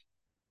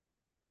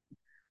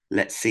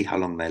 Let's see how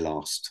long they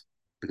last,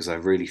 because I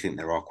really think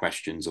there are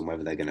questions on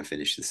whether they're going to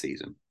finish the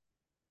season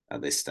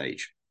at this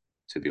stage,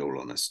 to be all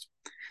honest.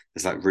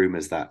 There's like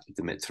rumours that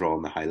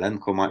Dmytro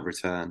Mihailenko might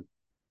return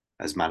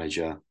as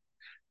manager,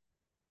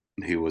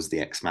 who was the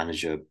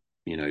ex-manager,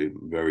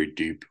 very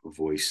deep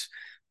voice,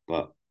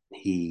 but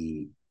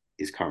he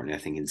is currently, I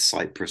think, in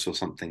Cyprus or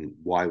something.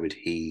 Why would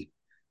he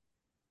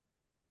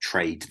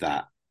trade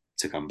that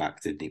to come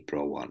back to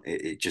Dnipro 1?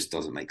 It just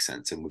doesn't make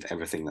sense. And with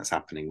everything that's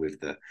happening with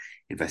the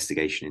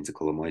investigation into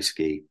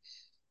Kolomoisky,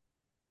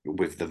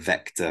 with the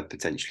vector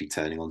potentially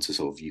turning onto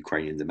sort of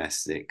Ukrainian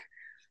domestic,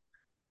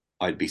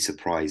 I'd be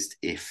surprised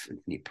if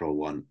Dnipro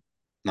 1,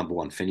 number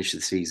one, finish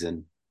the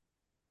season.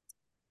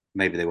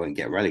 Maybe they won't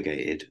get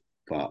relegated,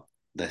 but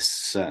they're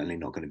certainly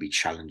not going to be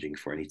challenging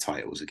for any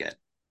titles again.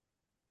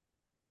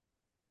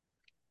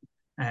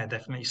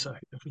 Definitely so.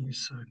 Definitely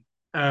so.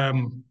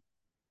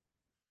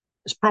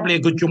 It's probably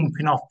a good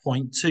jumping off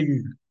point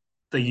to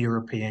the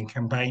European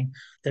campaign,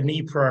 the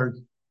Dnipro.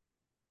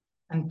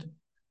 And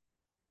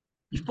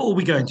before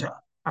we go into it,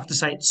 I have to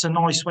say it's a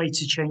nice way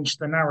to change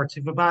the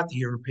narrative about the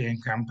European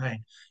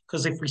campaign.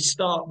 Because if we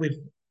start with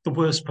the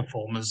worst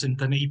performers in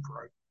the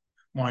Dnipro,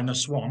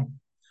 -1,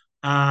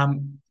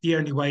 the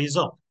only way is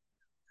up.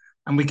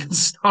 And we can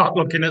start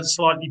looking at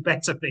slightly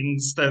better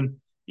things than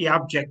the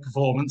abject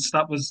performance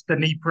that was the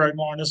Dnipro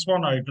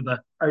 -1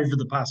 over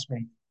the past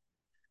week.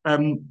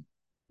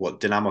 What,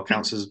 Dynamo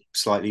counts as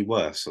slightly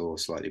worse or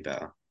slightly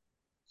better?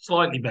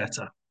 Slightly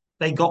better.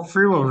 They got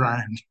through a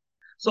round.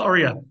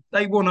 Sorry,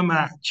 they won a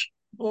match.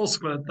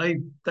 Borskla,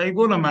 they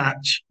won a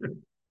match.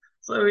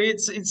 So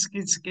it's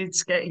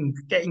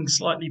getting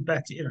slightly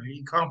better.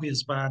 It can't be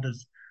as bad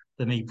as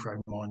the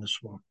Dnipro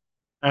 -1.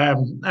 At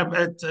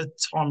the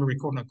time of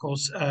recording, of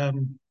course,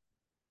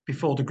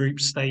 before the group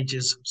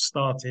stages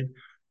started,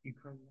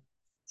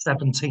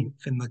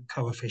 17th in the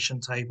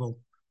coefficient table,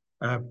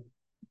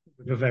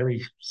 with a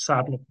very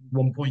sad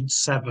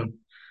 1.7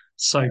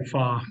 so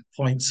far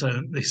points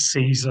this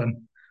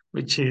season,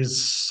 which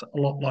is a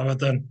lot lower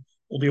than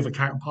all the other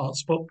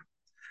counterparts. But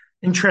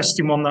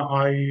interesting one that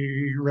I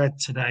read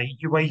today,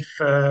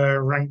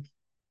 UEFA Rank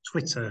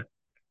Twitter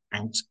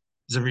account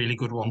is a really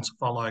good one to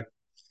follow.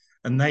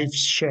 And they've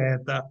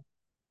shared that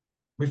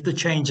with the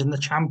change in the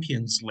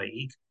Champions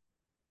League,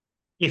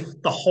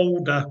 if the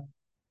holder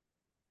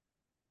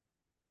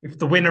if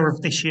the winner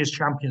of this year's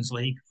Champions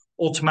League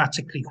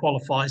automatically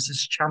qualifies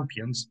as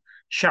champions,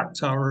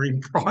 Shakhtar are in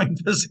prime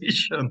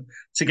position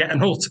to get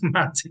an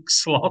automatic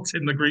slot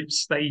in the group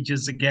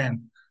stages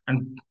again,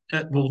 and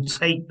will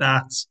take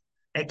that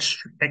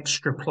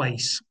extra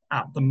place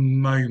at the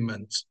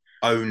moment.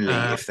 Only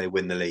if they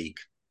win the league.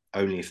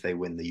 Only if they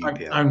win the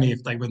UPL. Only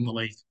if they win the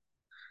league.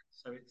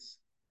 So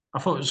I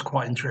thought it was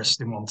quite an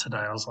interesting one today.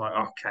 I was like,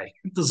 okay,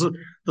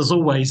 there's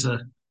always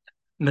an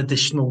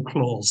additional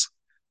clause.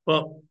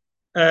 But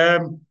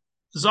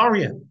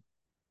Zaria,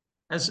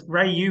 as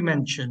Ray, you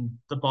mentioned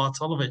the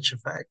Bartolovic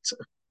effect.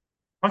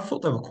 I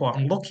thought they were quite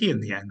unlucky in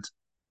the end.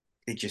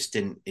 It just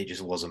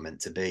wasn't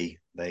meant to be.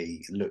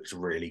 They looked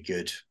really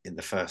good in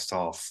the first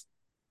half.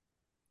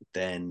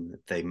 Then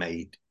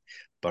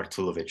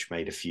Bartolovic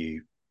made a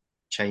few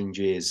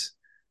changes,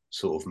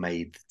 sort of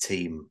made the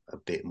team a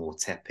bit more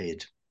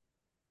tepid.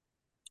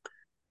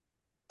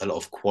 A lot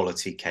of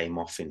quality came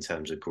off in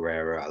terms of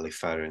Guerrero,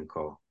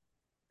 Alifarenko.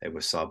 They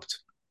were subbed.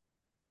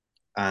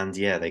 And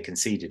yeah, they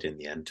conceded in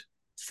the end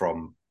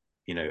from,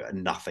 a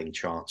nothing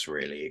chance,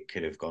 really. It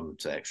could have gone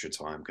to extra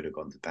time, could have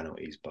gone to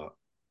penalties, but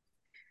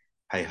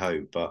hey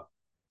ho. But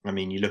I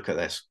mean, you look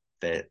at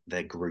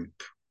their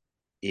group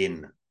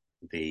in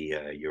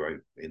the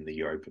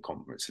Europa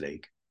Conference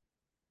League,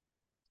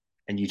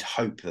 and you'd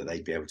hope that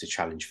they'd be able to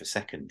challenge for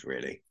second,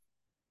 really.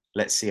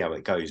 Let's see how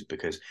it goes,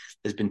 because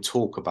there's been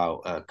talk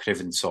about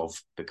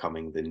Krivensov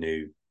becoming the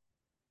new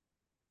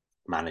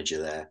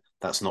manager there.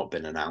 That's not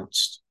been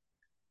announced.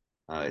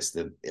 It's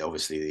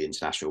obviously the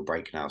international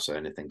break now, so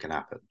anything can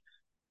happen.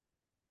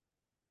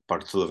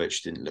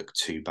 Bartolovic didn't look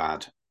too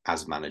bad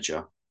as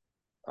manager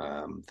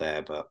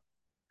there, but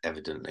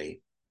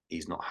evidently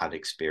he's not had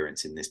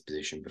experience in this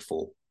position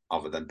before,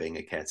 other than being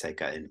a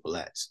caretaker in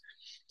Vallette.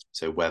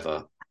 So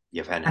whether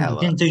Yevhen Heller...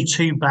 He didn't do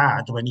too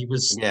bad when he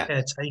was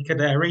caretaker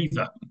there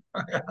either.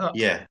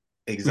 Yeah,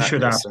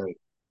 exactly. So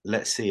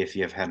let's see if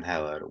Yevhen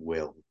Heller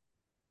will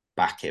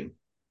back him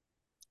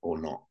or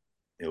not.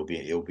 It'll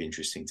be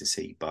interesting to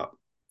see. But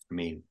I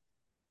mean,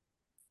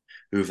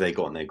 who have they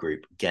got in their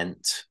group?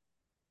 Ghent.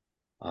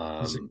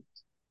 One of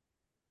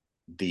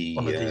the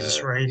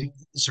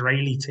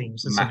Israeli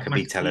teams.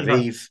 Maccabi Tel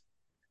Aviv.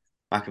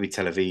 Maccabi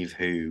Tel Aviv,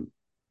 who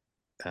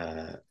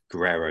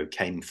Guerrero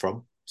came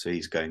from. So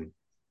he's going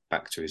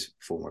back to his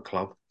former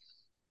club.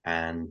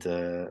 And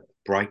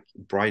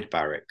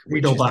Breidablik,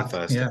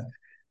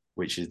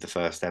 which is the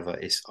first ever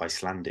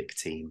Icelandic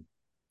team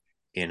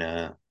in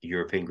a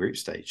European group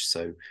stage.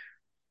 So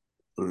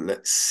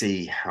let's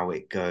see how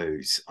it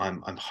goes.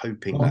 I'm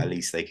hoping that at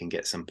least they can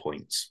get some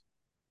points.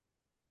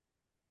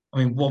 I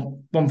mean,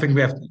 one thing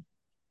we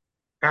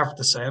have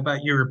to say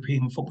about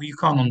European football, you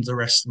can't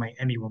underestimate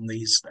anyone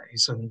these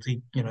days. And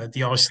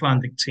the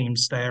Icelandic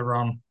teams there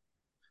on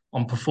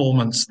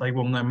performance, they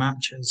won their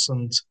matches,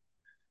 and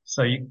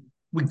so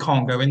we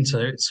can't go into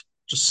it. It's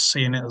just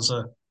seeing it as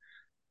a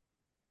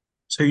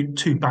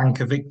two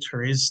banker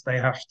victories. They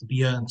have to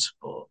be earned.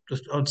 But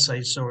I'd say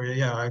Zoria,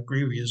 yeah, I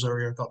agree with you.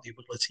 Zoria got the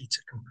ability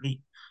to compete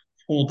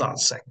for that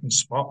second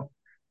spot.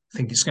 I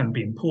think it's going to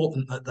be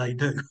important that they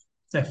do,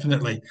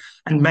 definitely.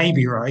 And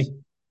maybe, Ray,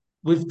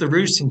 with the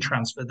Roosing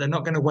transfer, they're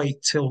not going to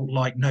wait till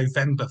like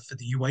November for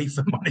the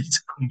UEFA money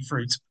to come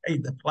through to pay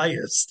the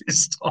players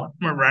this time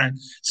around.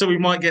 So we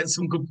might get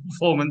some good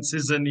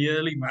performances in the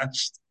early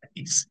match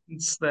days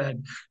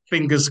instead.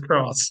 Fingers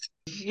crossed.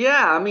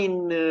 Yeah, I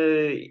mean,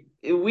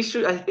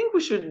 I think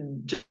we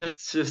should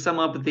just sum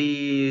up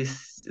the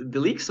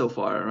league so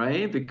far,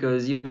 right?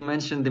 Because you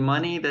mentioned the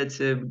money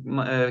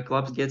that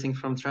clubs getting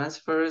from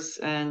transfers,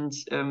 and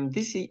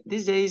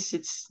these days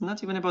it's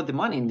not even about the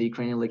money in the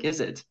Ukrainian league, is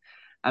it?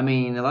 I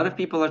mean, a lot of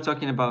people are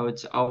talking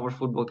about our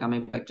football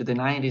coming back to the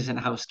 90s and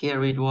how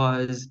scary it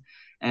was,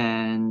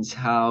 and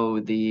how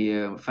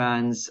the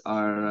fans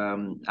are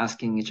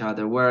asking each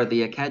other, where are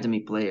the academy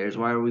players?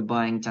 Why are we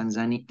buying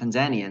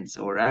Tanzanians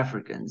or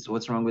Africans?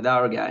 What's wrong with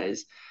our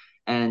guys?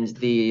 And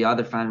the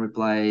other fan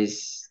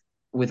replies,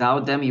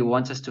 without them, you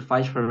want us to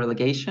fight for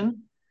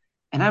relegation?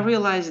 And I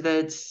realized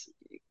that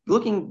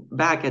looking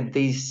back at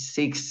these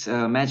 6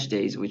 match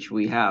days, which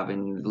we have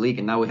in the league,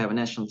 and now we have a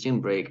national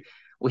team break,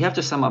 we have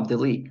to sum up the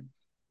league.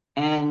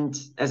 And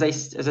as I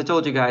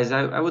told you guys,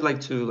 I would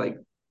like to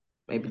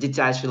maybe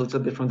detach a little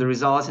bit from the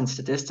results and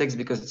statistics,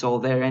 because it's all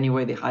there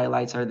anyway. The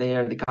highlights are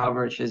there. The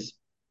coverage is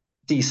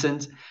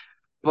decent.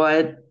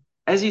 But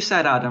as you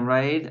said, Adam,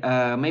 right?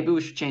 Maybe we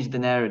should change the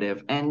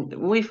narrative. And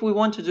if we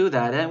want to do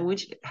that, then we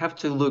have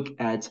to look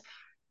at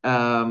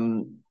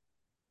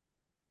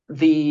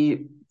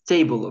the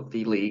table of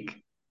the league,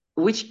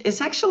 which is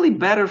actually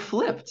better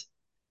flipped,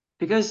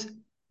 because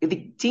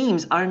the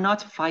teams are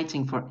not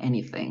fighting for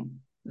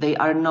anything. They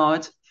are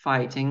not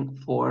fighting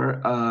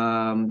for.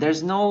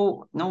 There's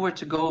nowhere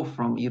to go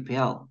from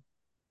UPL.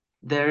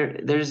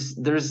 There's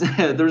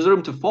there's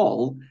room to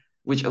fall,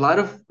 which a lot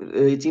of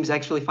teams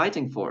actually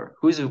fighting for.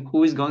 Who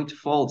is going to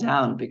fall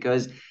down?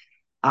 Because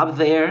up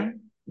there,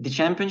 the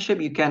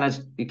championship you cannot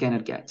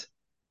get.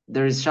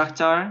 There is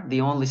Shakhtar,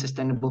 the only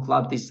sustainable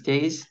club these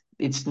days.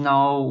 It's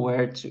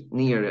nowhere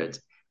near it.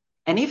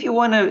 And if you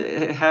want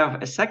to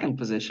have a second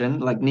position,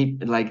 like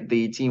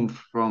the team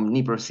from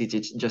Dnipro City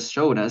just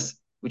showed us,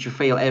 which you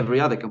fail every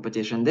other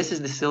competition, this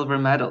is the silver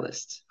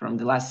medalist from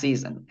the last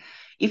season.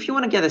 If you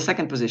want to get a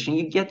second position,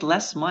 you get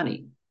less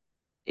money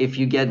if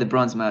you get the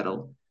bronze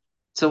medal.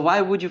 So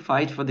why would you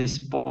fight for the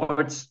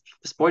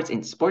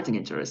sporting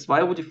interests?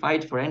 Why would you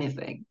fight for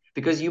anything?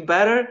 Because you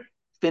better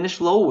finish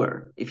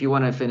lower if you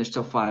want to finish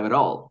top five at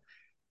all.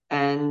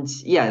 And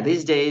yeah,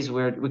 these days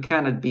we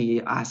cannot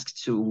be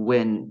asked to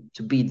win,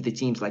 to beat the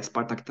teams like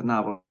Spartak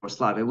Trnava or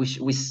Slavia.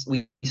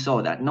 We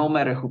saw that no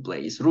matter who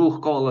plays,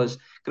 Ruch, Kolos,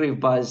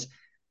 Krivbaz,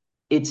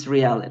 it's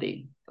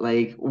reality.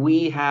 Like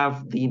we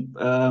have the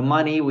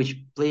money which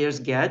players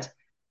get.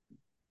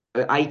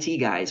 IT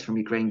guys from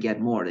Ukraine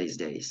get more these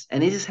days,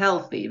 and this is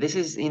healthy. This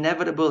is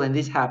inevitable, and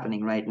this is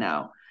happening right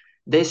now.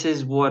 This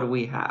is what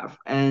we have,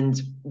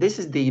 and this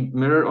is the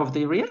mirror of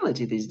the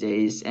reality these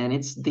days. And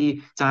it's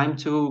the time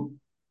to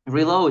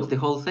reload the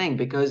whole thing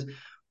because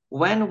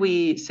when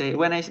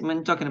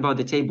talking about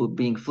the table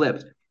being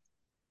flipped,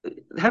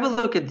 have a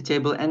look at the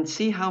table and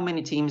see how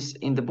many teams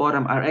in the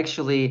bottom are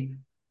actually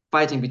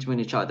fighting between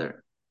each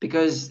other.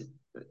 Because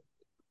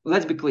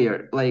let's be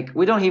clear, like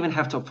we don't even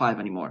have top five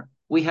anymore.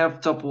 We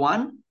have top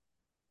one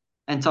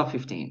and top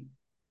 15.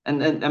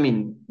 And I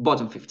mean,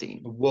 bottom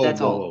 15. Whoa, That's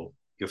whoa, all. whoa.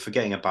 You're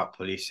forgetting about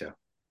Policia.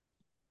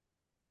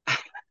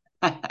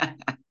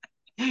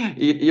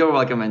 You're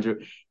welcome, Andrew.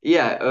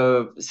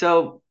 Yeah.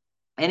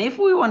 And if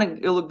we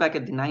want to look back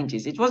at the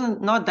 90s, it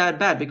wasn't not that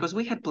bad because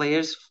we had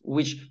players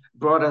which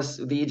brought us,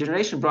 the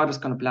generation brought us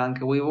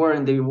Konoplyanka. We were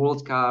in the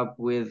World Cup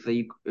with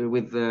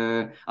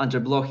under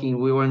Blochin.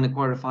 We were in the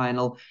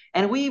quarterfinal,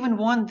 and we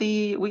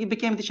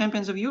became the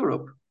champions of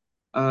Europe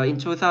in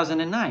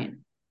 2009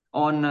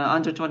 on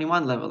under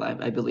 21 level,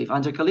 I believe,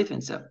 under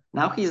Kalitvintsев.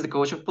 Now he's the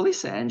coach of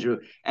Police, Andrew.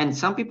 And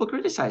some people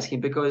criticize him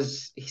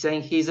because he's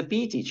saying he's a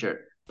PE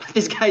teacher. But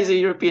this guy's a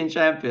European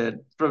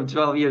champion from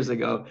 12 years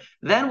ago.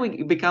 Then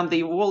we become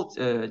the world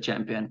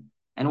champion.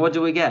 And what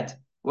do we get?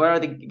 Where are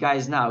the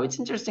guys now? It's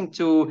interesting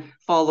to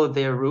follow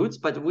their roots,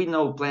 but we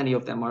know plenty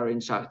of them are in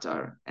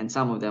Shakhtar and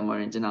some of them are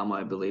in Dynamo,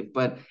 I believe.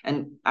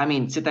 And I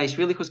mean,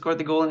 Tsitaishvili, who scored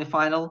the goal in the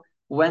final,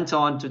 went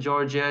on to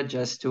Georgia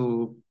just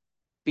to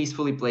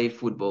peacefully play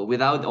football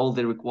without all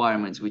the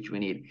requirements which we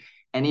need.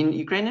 And in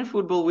Ukrainian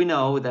football, we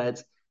know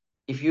that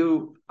if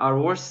you are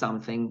worth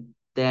something,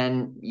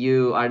 then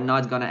you are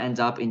not going to end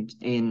up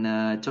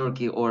in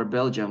Turkey or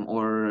Belgium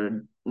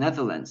or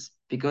Netherlands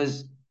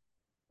because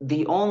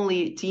the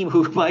only team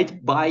who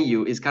might buy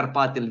you is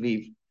Karpat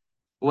Lviv.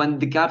 When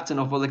the captain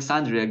of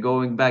Alexandria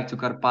going back to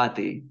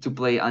Karpati to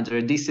play under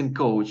a decent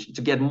coach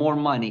to get more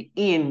money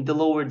in the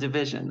lower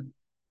division,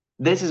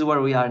 this is where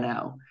we are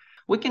now.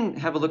 We can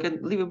have a look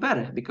at Live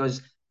Better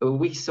because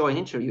we saw an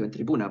interview in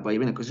Tribuna by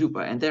Irina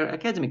Kozupa, and their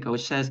academy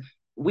coach says,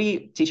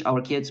 we teach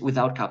our kids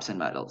without cups and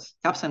medals.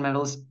 Cups and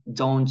medals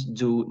don't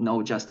do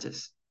no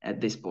justice at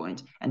this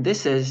point. And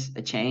this is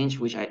a change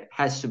which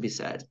has to be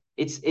said.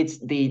 It's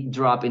the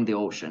drop in the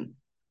ocean,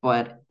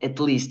 but at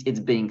least it's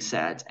being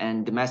said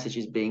and the message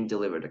is being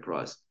delivered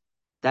across.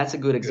 That's a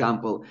good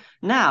example.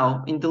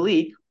 Now in the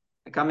league,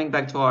 coming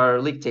back to our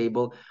league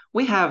table,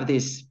 we have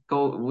these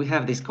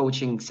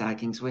coaching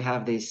sackings, we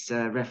have these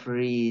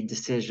referee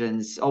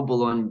decisions,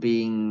 Obolon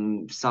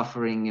being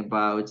suffering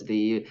about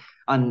the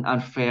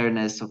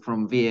unfairness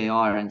from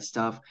VAR and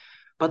stuff.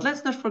 But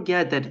let's not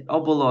forget that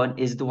Obolon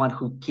is the one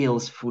who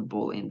kills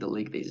football in the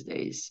league these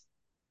days.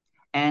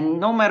 And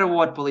no matter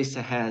what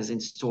Polisa has in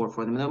store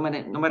for them,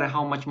 no matter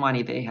how much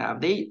money they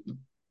have, they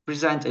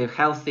present a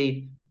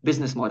healthy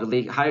business model.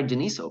 They hired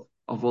Denisov,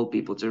 of all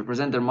people, to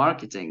represent their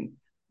marketing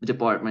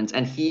department.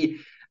 And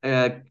he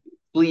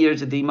cleared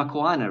the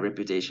Makuana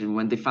reputation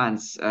when the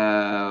fans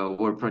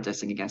were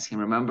protesting against him.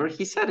 Remember?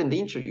 He said in the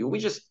interview, we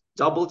just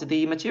doubled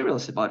the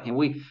materials about him.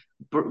 We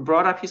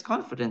brought up his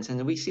confidence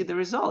and we see the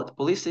result.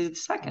 Police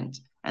is second.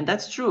 And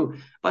that's true.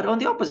 But on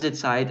the opposite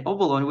side,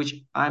 Obolon, which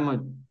I'm a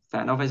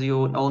fan of, as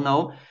you all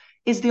know,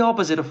 is the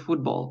opposite of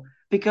football.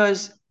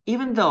 Because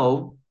even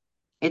though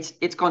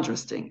it's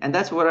contrasting, and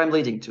that's what I'm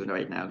leading to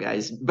right now,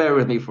 guys. Bear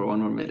with me for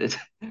one more minute.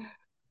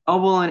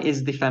 Obolon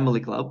is the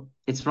family club.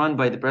 It's run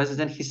by the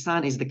president. His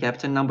son is the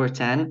captain, number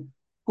 10,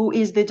 who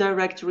is the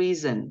direct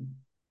reason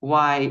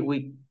why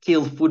we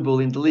kill football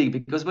in the league.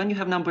 Because when you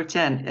have number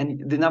 10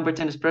 and the number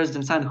 10 is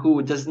president's son who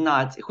is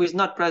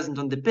not present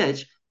on the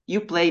pitch,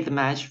 you play the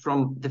match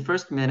from the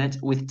first minute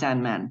with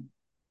 10 men.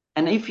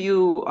 And if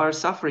you are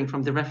suffering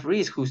from the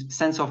referees who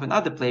sends off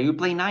another player, you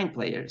play 9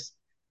 players.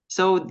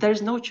 So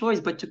there's no choice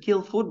but to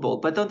kill football.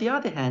 But on the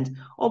other hand,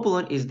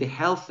 Obolon is the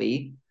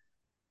healthy,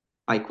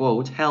 I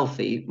quote,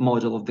 healthy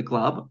model of the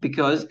club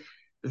because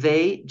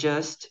they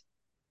just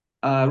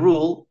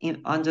rule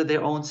under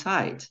their own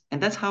side.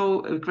 And that's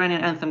how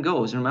Ukrainian anthem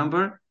goes.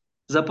 Remember?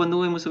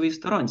 Запануємо свої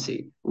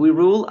сторонці. We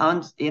rule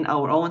in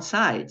our own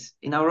sides,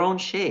 in our own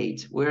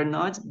shade. We're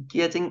not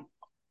getting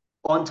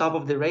on top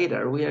of the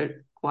radar. We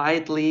are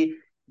quietly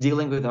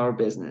dealing with our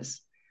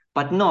business,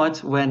 but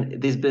not when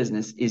this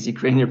business is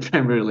Ukrainian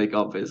Premier League,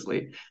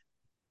 obviously.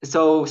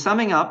 So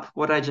summing up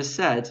what I just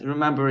said,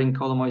 remembering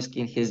Kolomoisky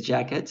in his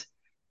jacket,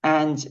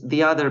 and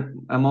the other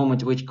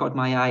moment which caught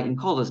my eye in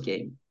Kolo's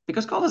game,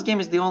 because Kolo's game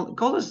is the only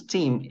Kolo's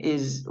team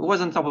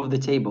was on top of the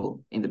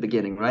table in the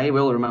beginning, right?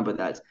 We'll remember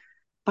that.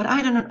 But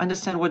I don't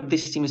understand who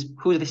this team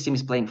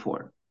is playing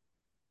for.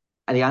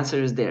 And the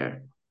answer is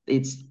there.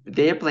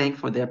 They're playing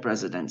for their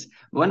president.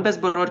 When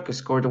Bezborodko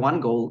scored one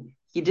goal,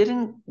 he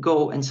didn't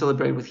go and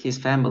celebrate with his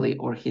family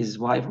or his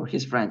wife or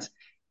his friends.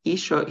 He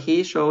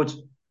showed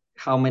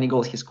how many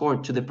goals he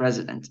scored to the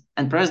president.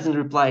 And president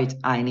replied,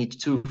 I need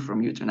two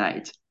from you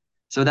tonight.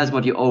 So that's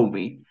what you owe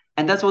me.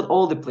 And that's what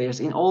all the players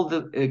in all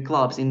the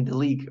clubs in the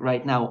league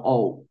right now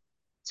owe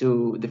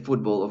to the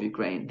football of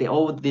Ukraine. They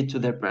owe it to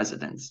their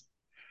presidents.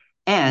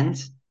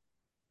 And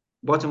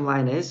bottom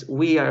line is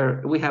we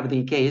have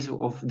the case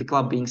of the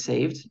club being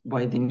saved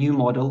by the new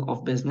model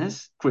of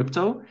business,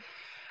 crypto,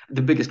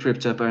 the biggest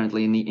crypto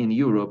apparently in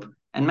Europe.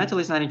 And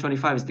Metalist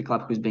 1925 is the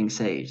club who's being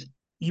saved.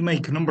 You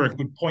make a number of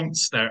good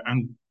points there,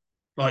 and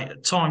like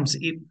at times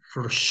it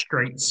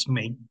frustrates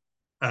me.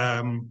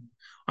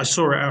 I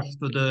saw it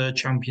after the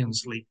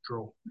Champions League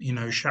draw. You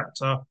know,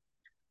 Shakhtar,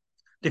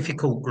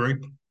 difficult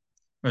group.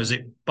 Was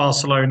it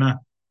Barcelona,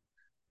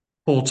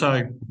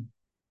 Porto,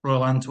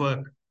 Royal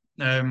Antwerp?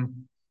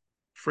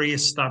 Three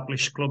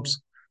established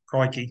clubs.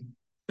 Crikey.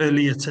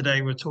 Earlier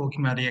today, we are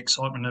talking about the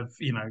excitement of,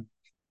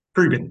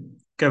 Rubin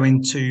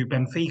going to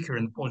Benfica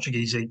in the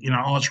Portuguese league,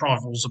 arch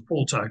rivals of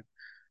Porto.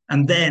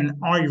 And then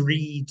I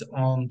read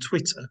on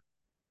Twitter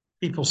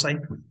people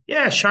saying,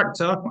 yeah,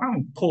 Shakhtar,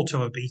 well,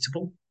 Porto are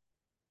beatable.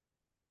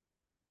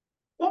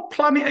 What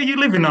planet are you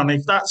living on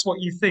if that's what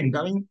you think?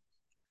 I mean,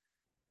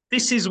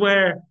 this is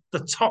where the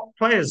top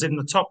players in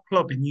the top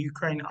club in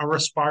Ukraine are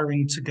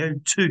aspiring to go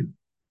to.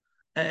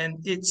 And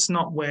it's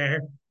not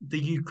where the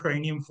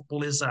Ukrainian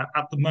football is at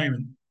the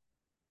moment.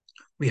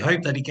 We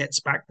hope that he gets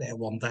back there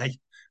one day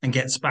and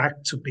gets back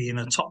to being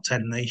a top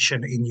 10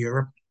 nation in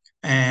Europe.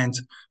 And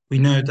we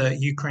know that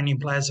Ukrainian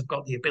players have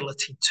got the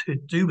ability to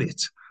do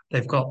it.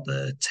 They've got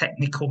the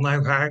technical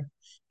know-how,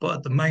 but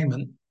at the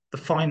moment, the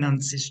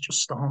finances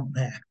just aren't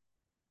there.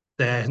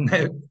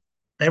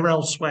 They're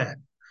elsewhere.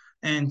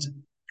 And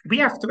we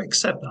have to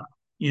accept that,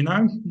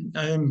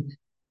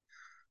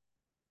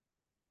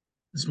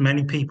 as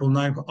many people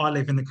know, I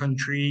live in the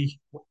country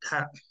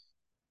that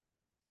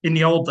in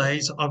the old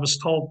days, I was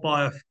told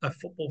by a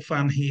football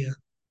fan here,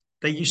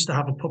 they used to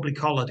have a public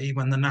holiday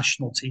when the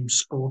national team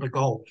scored a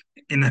goal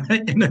in an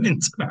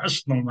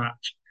international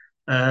match.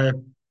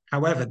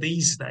 However,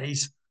 these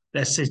days,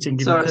 they're sitting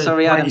in third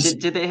Sorry, Adam, place.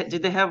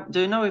 do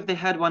you know if they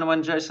had one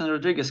when Jason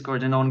Rodriguez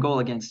scored an own goal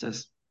against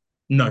us?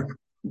 No,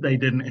 they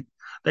didn't.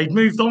 They'd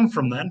moved on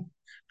from then.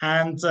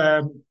 And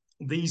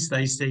these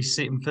days, they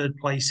sit in third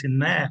place in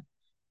their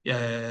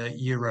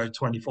Euro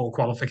 24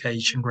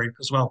 qualification group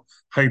as well,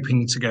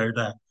 hoping to go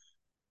there.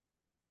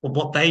 But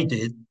what they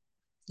did,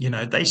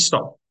 they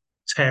stopped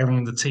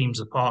tearing the teams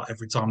apart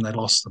every time they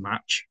lost a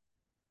match.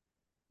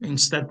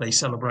 Instead, they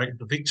celebrated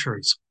the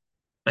victories.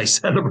 They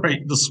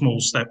celebrate the small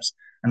steps.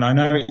 And I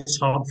know it's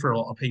hard for a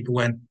lot of people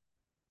when,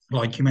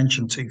 like you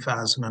mentioned,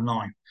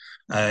 2009,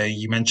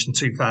 you mentioned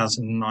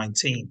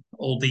 2019,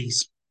 all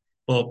these.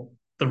 But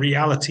the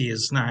reality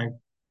is now,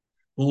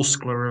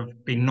 Wolfsburg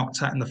have been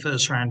knocked out in the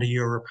first round of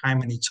Europe how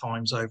many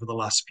times over the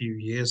last few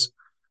years?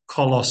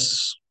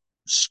 Kolos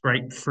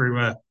scraped through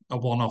a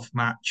one-off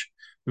match.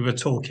 We were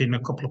talking a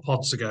couple of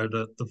pods ago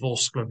that the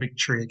Wolfsburg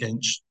victory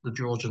against the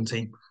Georgian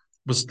team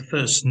was the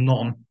first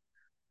non-Shakhtar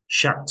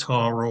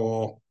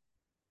or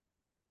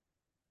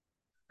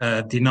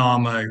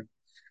Dynamo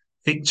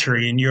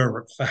victory in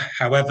Europe for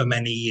however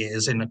many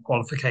years in a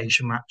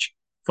qualification match.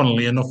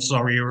 Funnily enough,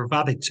 Zorya have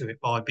added to it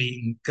by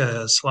beating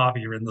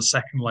Slavia in the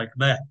second leg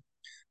there.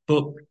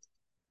 But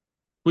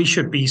we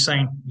should be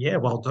saying, yeah,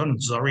 well done.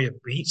 Zorya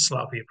beat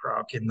Slavia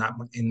Prague in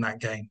that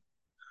game.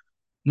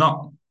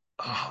 Not,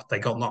 they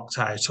got knocked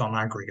out on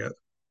aggregate.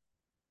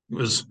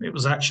 It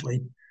was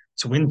actually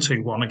to win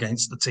 2-1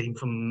 against the team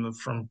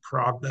from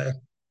Prague there.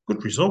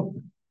 Good result,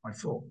 I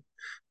thought.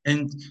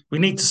 And we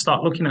need to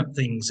start looking at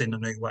things in a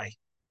new way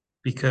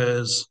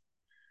because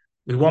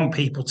we want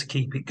people to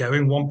keep it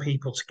going, want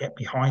people to get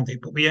behind it,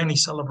 but we only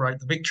celebrate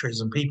the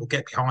victories and people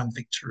get behind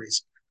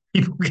victories.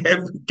 People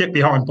get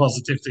behind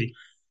positivity.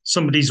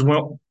 Somebody's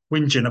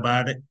whinging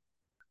about it.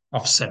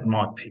 I've said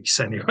my piece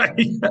anyway.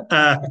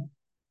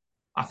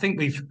 I think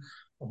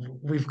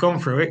we've gone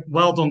through it.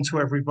 Well done to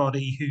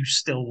everybody who's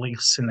still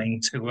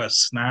listening to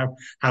us now,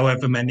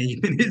 however many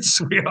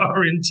minutes we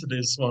are into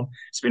this one.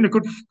 It's been a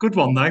good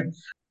one though.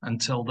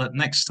 Until that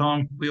next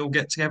time we all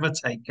get together,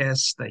 take care,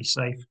 stay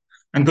safe,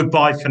 and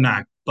goodbye for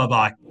now.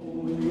 Bye-bye.